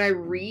 And when I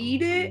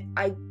read it,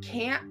 I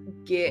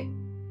can't get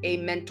a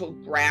mental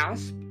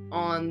grasp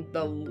on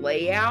the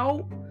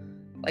layout,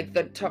 like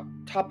the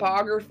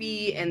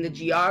topography and the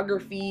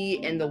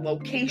geography and the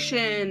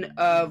location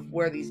of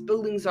where these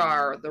buildings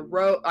are. The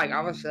road, like,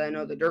 obviously I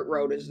know the dirt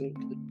road is in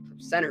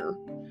the center,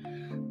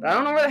 but I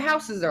don't know where the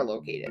houses are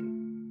located.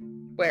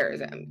 Where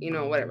is it?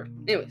 Whatever.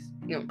 Anyways,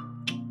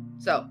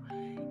 so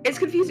it's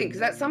confusing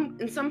because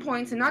in some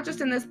points, and not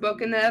just in this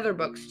book, in the other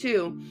books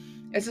too,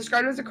 it's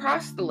described as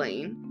across the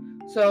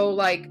lane. So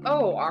like,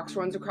 Ox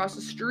runs across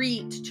the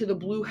street to the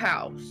blue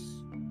house,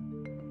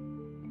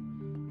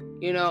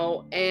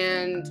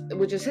 and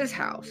which is his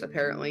house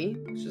apparently,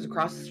 which is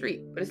across the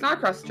street, but it's not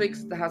across the street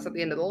because it's the house at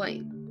the end of the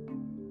lane.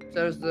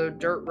 So there's the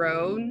dirt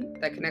road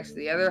that connects to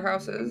the other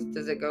houses.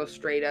 Does it go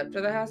straight up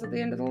to the house at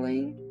the end of the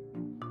lane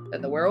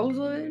that the werewolves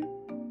live in?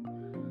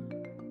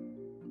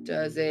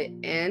 Does it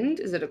end?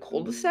 Is it a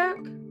cul-de-sac?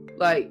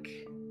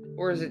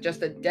 Or is it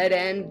just a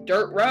dead-end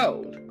dirt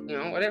road?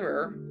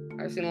 Whatever.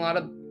 I've seen a lot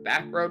of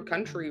back road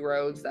country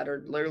roads that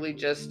are literally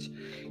just,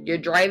 you're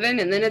driving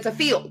and then it's a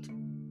field.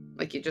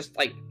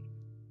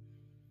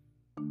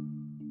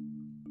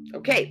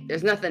 Okay,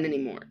 there's nothing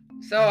anymore.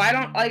 So I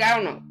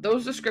don't know.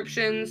 Those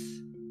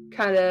descriptions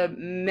kind of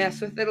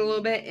mess with it a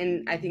little bit,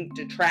 and I think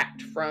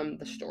detract from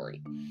the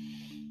story.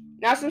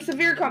 Now, some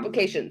severe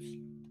complications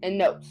and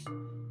notes.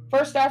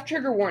 First off,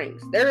 trigger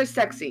warnings. There is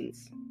sex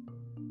scenes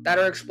that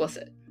are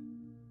explicit.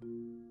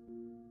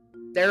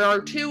 There are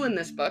 2 in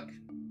this book,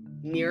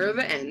 near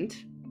the end.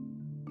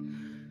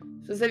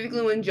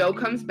 Specifically when Joe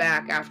comes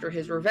back after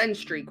his revenge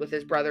streak with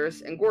his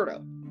brothers and Gordo.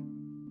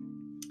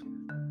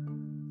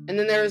 And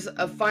then there's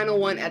a final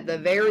one at the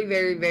very,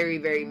 very, very,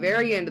 very,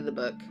 very end of the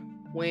book,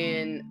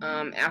 when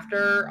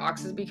after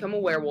Ox has become a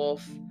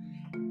werewolf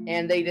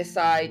and they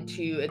decide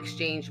to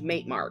exchange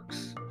mate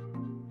marks.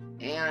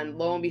 And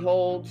lo and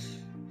behold,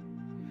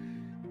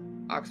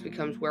 Ox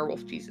becomes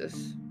Werewolf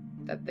Jesus,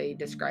 that they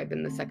describe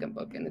in the second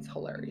book, and it's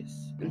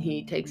hilarious. And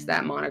he takes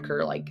that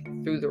moniker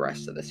through the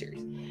rest of the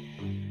series.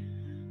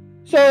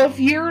 So if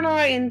you're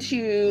not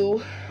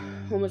into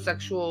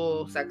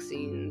homosexual sex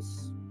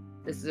scenes,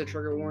 this is a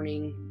trigger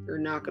warning. You're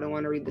not going to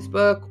want to read this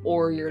book,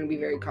 or you're going to be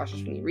very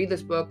cautious when you read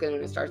this book, and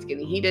when it starts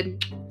getting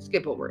heated,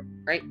 skip over it,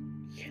 right?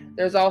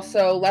 There's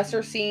also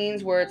lesser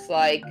scenes where it's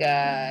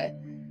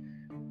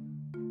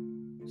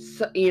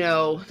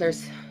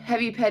there's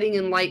heavy petting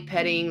and light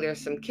petting.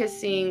 There's some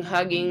kissing,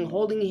 hugging,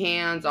 holding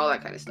hands, all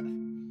that kind of stuff.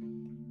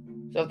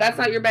 So if that's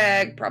not your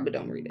bag, probably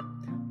don't read it.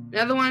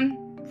 Another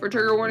one for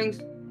trigger warnings,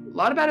 a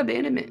lot about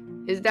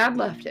abandonment. His dad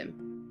left him.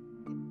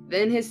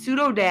 Then his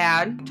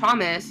pseudo-dad,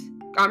 Thomas,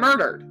 got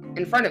murdered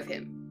in front of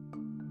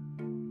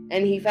him.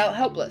 And he felt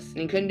helpless and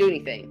he couldn't do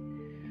anything.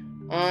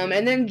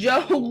 And then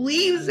Joe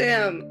leaves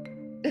him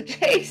to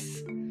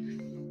chase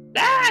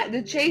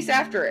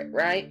after it,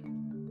 right?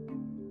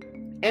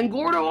 And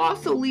Gordo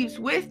also leaves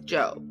with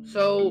Joe.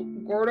 So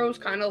Gordo's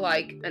kind of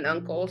like an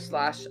uncle /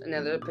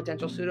 another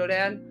potential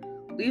pseudo-dad.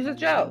 Leaves with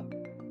Joe.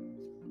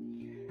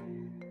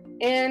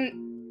 And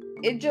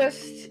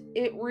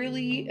it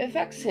really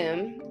affects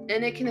him,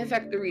 and it can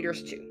affect the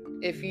readers too.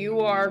 If you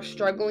are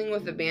struggling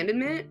with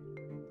abandonment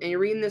and you're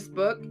reading this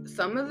book,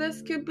 some of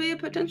this could be a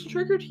potential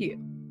trigger to you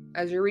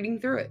as you're reading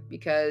through it,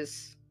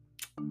 because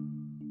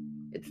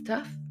it's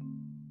tough.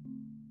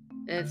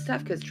 And it's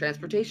tough because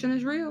transportation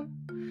is real.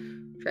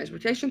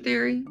 Transportation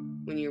theory,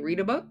 when you read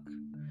a book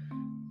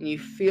and you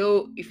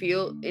feel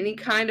any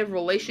kind of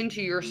relation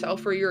to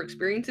yourself or your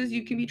experiences,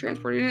 you can be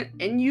transported in it,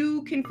 and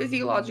you can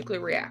physiologically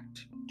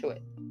react to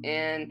it.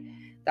 And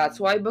that's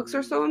why books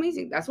are so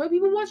amazing. That's why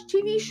people watch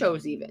TV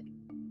shows even.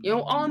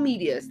 All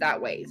media is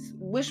that way. It's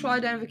visual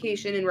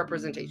identification and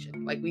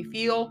representation. Like, we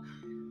feel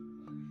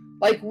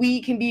like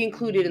we can be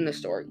included in the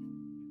story.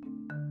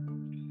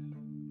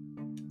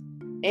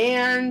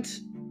 And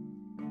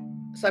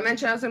so I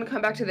mentioned I was going to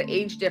come back to the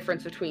age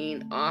difference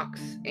between Ox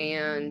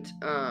and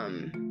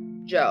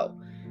Joe.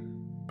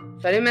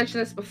 So I didn't mention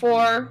this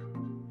before,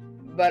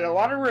 but a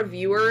lot of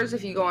reviewers,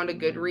 if you go onto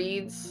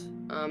Goodreads,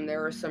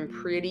 there are some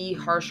pretty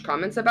harsh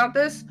comments about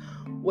this,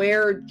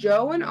 where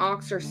Joe and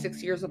Ox are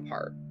 6 years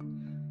apart.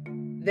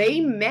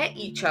 They met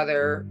each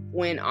other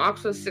when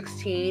Ox was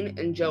 16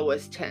 and Joe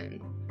was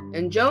 10.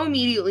 And Joe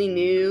immediately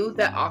knew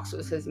that Ox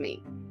was his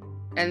mate.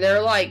 And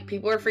they're like,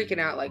 people are freaking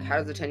out, like,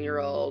 how does a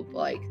 10-year-old,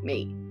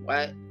 mate?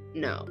 What?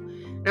 No.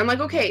 And I'm like,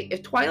 okay,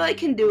 if Twilight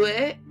can do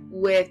it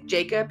with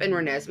Jacob and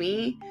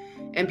Renesmee,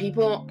 and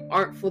people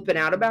aren't flipping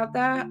out about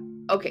that,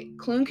 okay,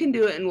 Klune can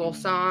do it in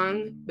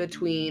Wolfsong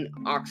between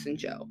Ox and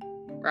Joe,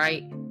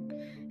 right?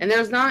 And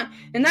there's not,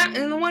 and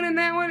the one in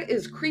that one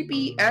is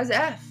creepy as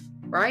F,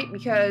 right?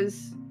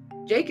 Because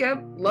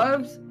Jacob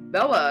loved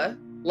Bella,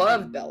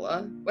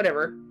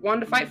 whatever, wanted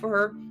to fight for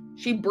her.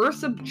 She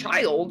births a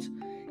child,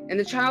 and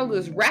the child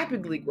is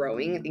rapidly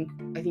growing. I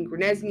think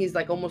Renesmee is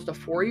like almost a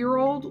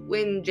 4-year-old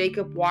when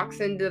Jacob bursts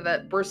into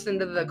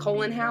the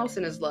Cullen house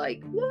and is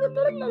like, blah,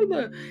 blah, blah,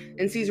 blah,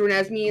 and sees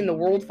Renesmee, and the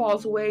world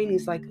falls away, and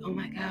he's like, oh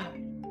my God,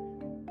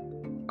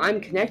 I'm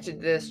connected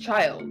to this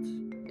child,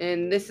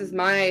 and this is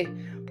my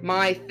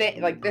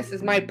thing, like, this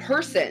is my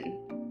person.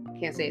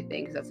 Can't say a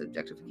thing because that's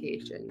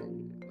objectification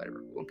and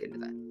whatever, we won't get into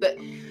that. But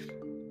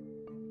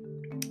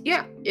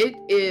yeah, it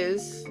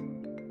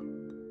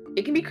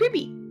can be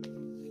creepy,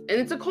 and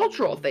it's a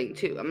cultural thing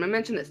too. I'm gonna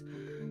mention this.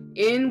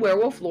 In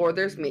werewolf lore,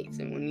 there's mates,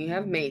 and when you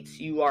have mates,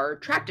 you are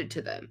attracted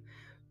to them.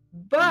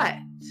 But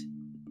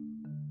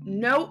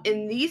note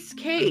in this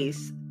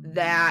case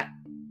that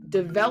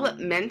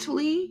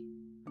developmentally,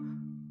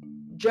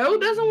 Joe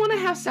doesn't want to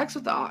have sex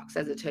with Ox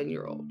as a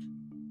 10-year-old.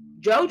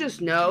 Joe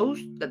just knows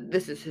that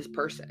this is his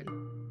person.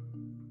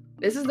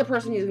 This is the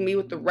person he's going to be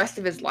with the rest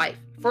of his life,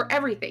 for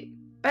everything.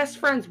 Best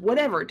friends,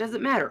 whatever, it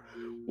doesn't matter.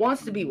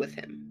 Wants to be with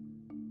him.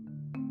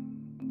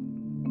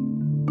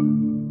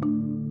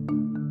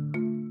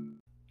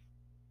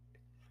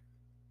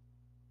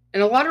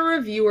 And a lot of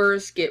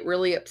reviewers get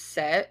really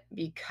upset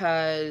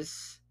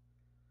because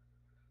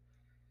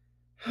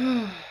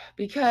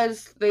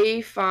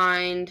they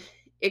find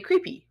it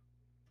creepy.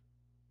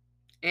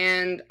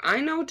 And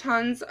I know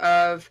tons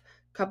of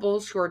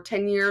couples who are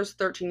 10 years,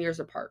 13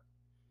 years apart.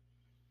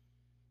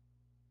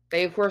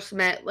 They, of course,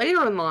 met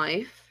later in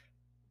life,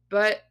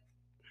 and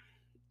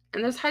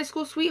there's high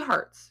school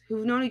sweethearts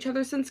who've known each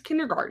other since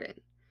kindergarten.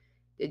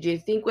 Did you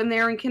think when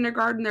they're in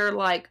kindergarten, they're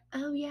like,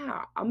 oh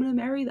yeah, I'm going to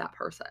marry that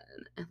person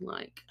in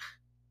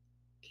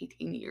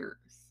 18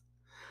 years?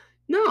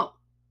 No.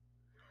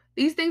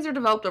 These things are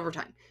developed over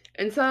time.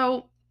 And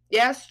so,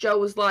 yes, Joe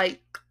was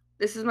like,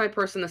 this is my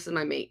person, this is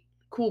my mate.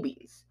 Cool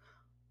beans.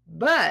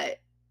 But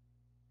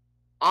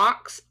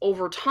Ox,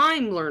 over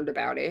time, learned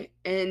about it,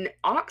 and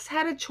Ox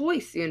had a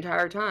choice the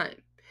entire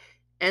time.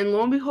 And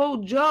lo and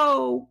behold,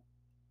 Joe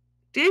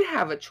did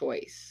have a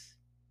choice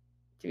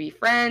to be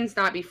friends,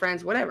 not be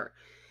friends, whatever.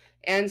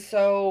 And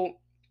so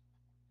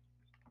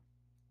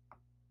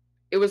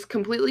it was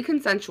completely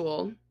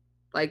consensual.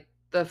 Like,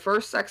 the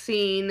first sex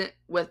scene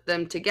with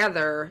them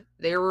together,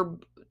 they were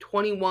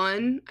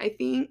 21, I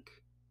think.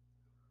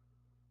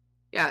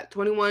 Yeah,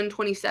 21,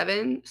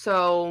 27.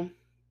 So,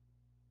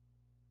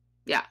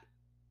 yeah.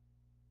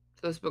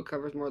 So this book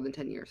covers more than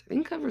 10 years. I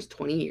think it covers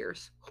 20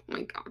 years. Oh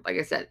my God. Like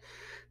I said,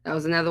 that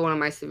was another one of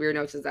my severe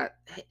notes, is that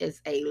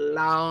is a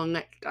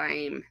long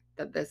time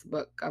that this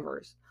book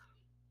covers.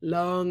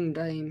 Long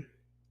time.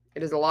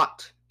 It is a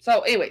lot.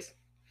 So anyways.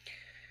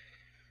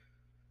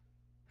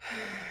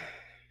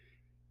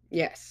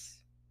 Yes.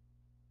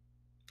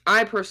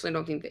 I personally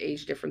don't think the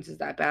age difference is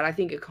that bad. I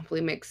think it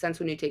completely makes sense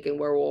when you take in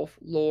werewolf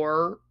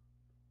lore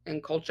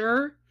and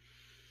culture.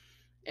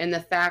 And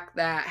the fact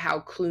that how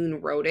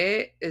Klune wrote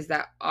it is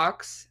that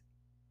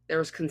there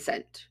was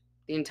consent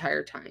the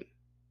entire time.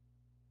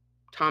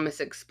 Thomas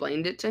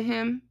explained it to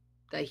him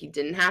that he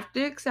didn't have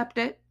to accept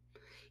it.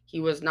 He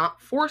was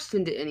not forced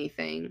into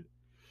anything,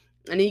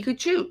 and he could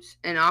choose.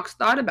 And Ox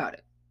thought about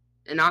it.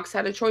 And Ox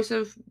had a choice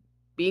of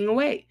being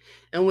away.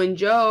 And when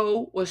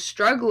Joe was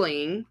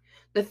struggling,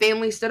 the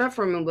family stood up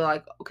for him and was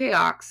like, okay,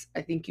 Ox,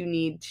 I think you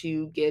need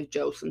to give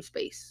Joe some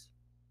space.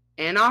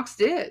 And Ox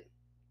did.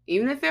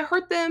 Even if it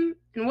hurt them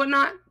and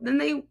whatnot, then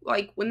they,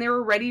 like, when they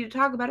were ready to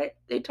talk about it,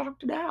 they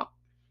talked it out,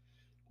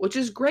 which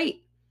is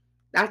great.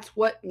 That's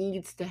what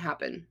needs to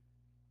happen.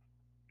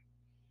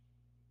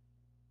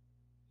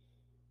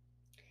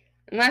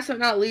 And last but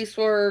not least,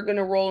 we're going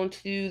to roll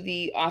into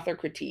the author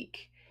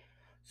critique.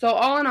 So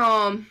all in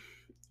all,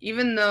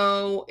 even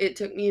though it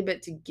took me a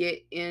bit to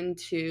get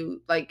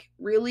into, like,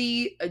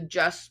 really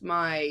adjust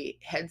my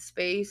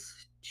headspace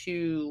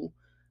to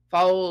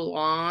follow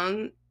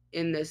along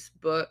in this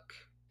book,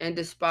 and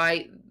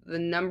despite the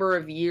number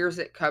of years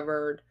it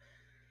covered,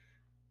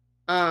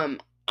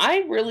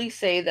 I really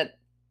say that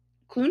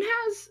Klune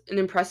has an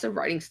impressive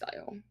writing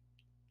style.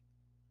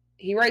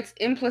 He writes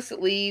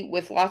implicitly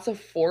with lots of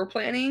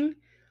foreplanning,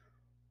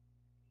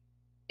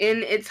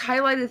 and it's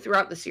highlighted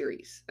throughout the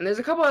series. And there's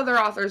a couple other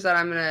authors that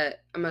I'm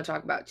gonna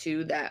talk about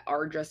too that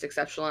are just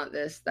exceptional at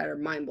this, that are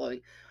mind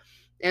blowing.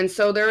 And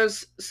so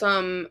there's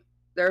some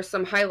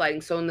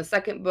highlighting. So in the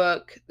second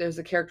book, there's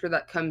a character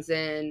that comes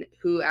in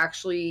who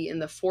actually in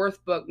the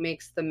fourth book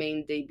makes the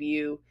main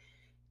debut,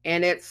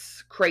 and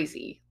it's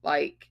crazy.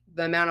 Like,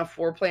 the amount of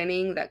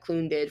foreplanning that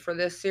Klune did for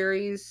this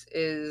series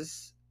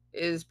is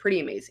pretty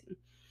amazing.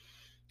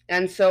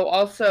 And so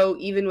also,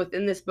 even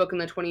within this book, in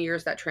the 20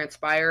 years that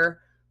transpire,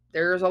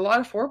 there's a lot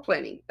of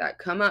foreplanning that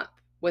come up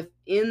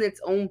within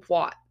its own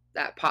plot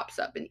that pops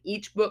up. And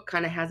each book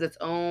kind of has its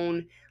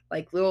own,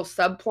 like, little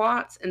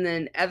subplots, and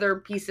then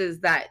other pieces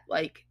that,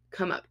 like,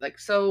 come up. Like,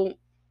 so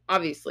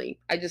obviously,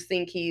 I just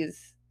think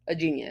he's a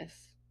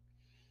genius.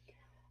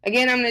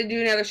 Again, I'm going to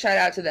do another shout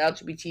out to the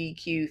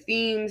LGBTQ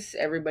themes.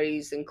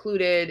 Everybody's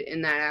included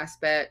in that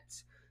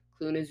aspect.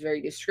 Klune is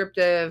very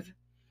descriptive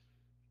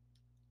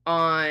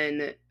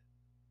on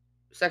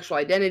sexual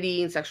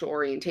identity and sexual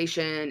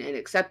orientation and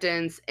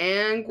acceptance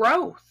and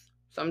growth.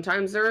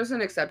 Sometimes there is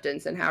an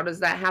acceptance, and how does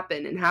that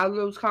happen, and how do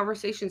those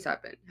conversations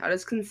happen? How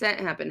does consent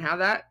happen? How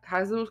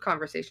does those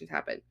conversations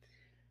happen?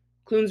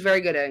 Klune's very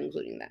good at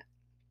including that.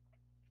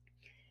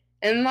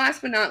 And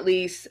last but not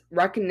least,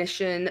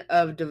 recognition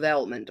of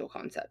developmental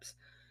concepts.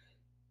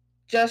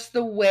 Just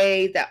the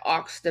way that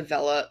Ox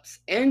develops,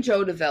 and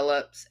Joe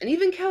develops, and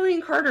even Kelly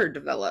and Carter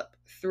develop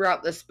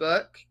throughout this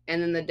book,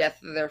 and then the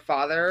death of their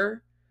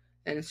father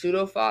and a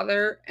pseudo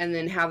father, and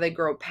then how they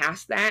grow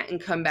past that and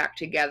come back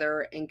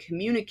together and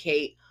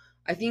communicate.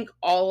 I think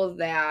all of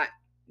that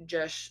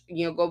just,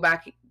 go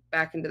back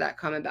into that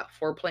comment about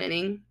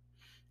foreplanning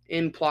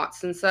in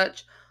plots and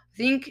such. I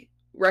think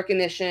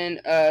recognition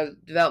of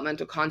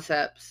developmental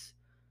concepts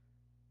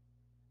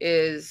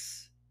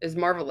is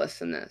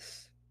marvelous in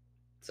this.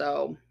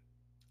 So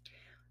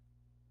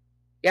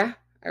yeah,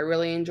 I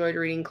really enjoyed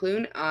reading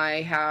Klune.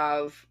 I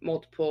have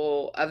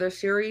multiple other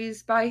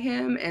series by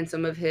him and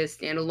some of his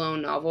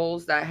standalone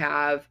novels that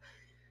have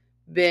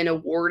been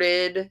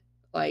awarded,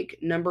 like,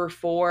 number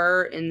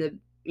 4 in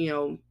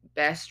the,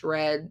 best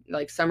read,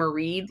 like, summer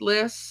read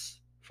lists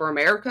for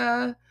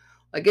America.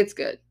 Like, it's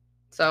good.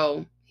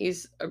 So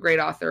he's a great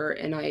author,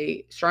 and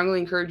I strongly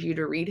encourage you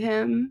to read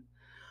him.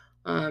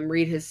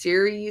 Read his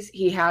series.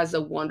 He has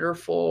a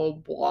wonderful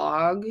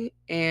blog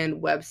and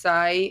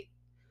website.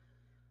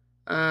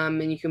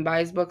 And you can buy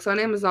his books on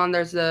Amazon.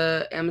 There's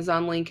a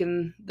Amazon link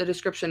in the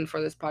description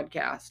for this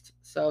podcast.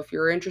 So if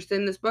you're interested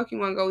in this book, you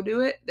want to go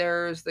do it,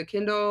 there's the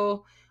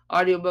Kindle,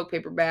 audiobook,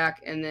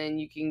 paperback, and then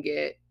you can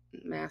get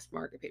mass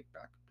market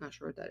paperback. Not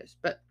sure what that is,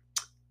 but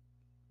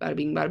bada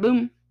bing, bada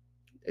boom.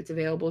 It's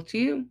available to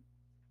you.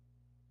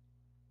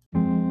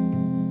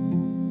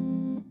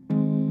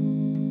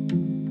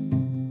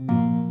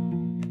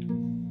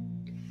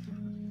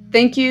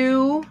 Thank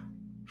you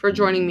for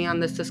joining me on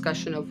this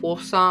discussion of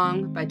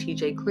Wolfsong by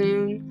TJ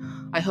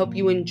Klune. I hope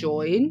you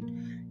enjoyed,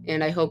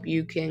 and I hope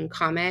you can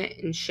comment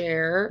and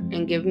share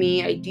and give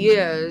me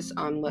ideas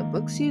on what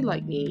books you'd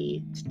like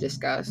me to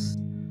discuss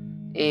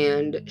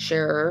and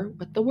share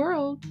with the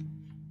world.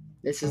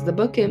 This is the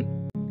Book Imp,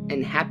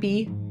 and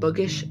happy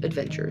bookish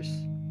adventures.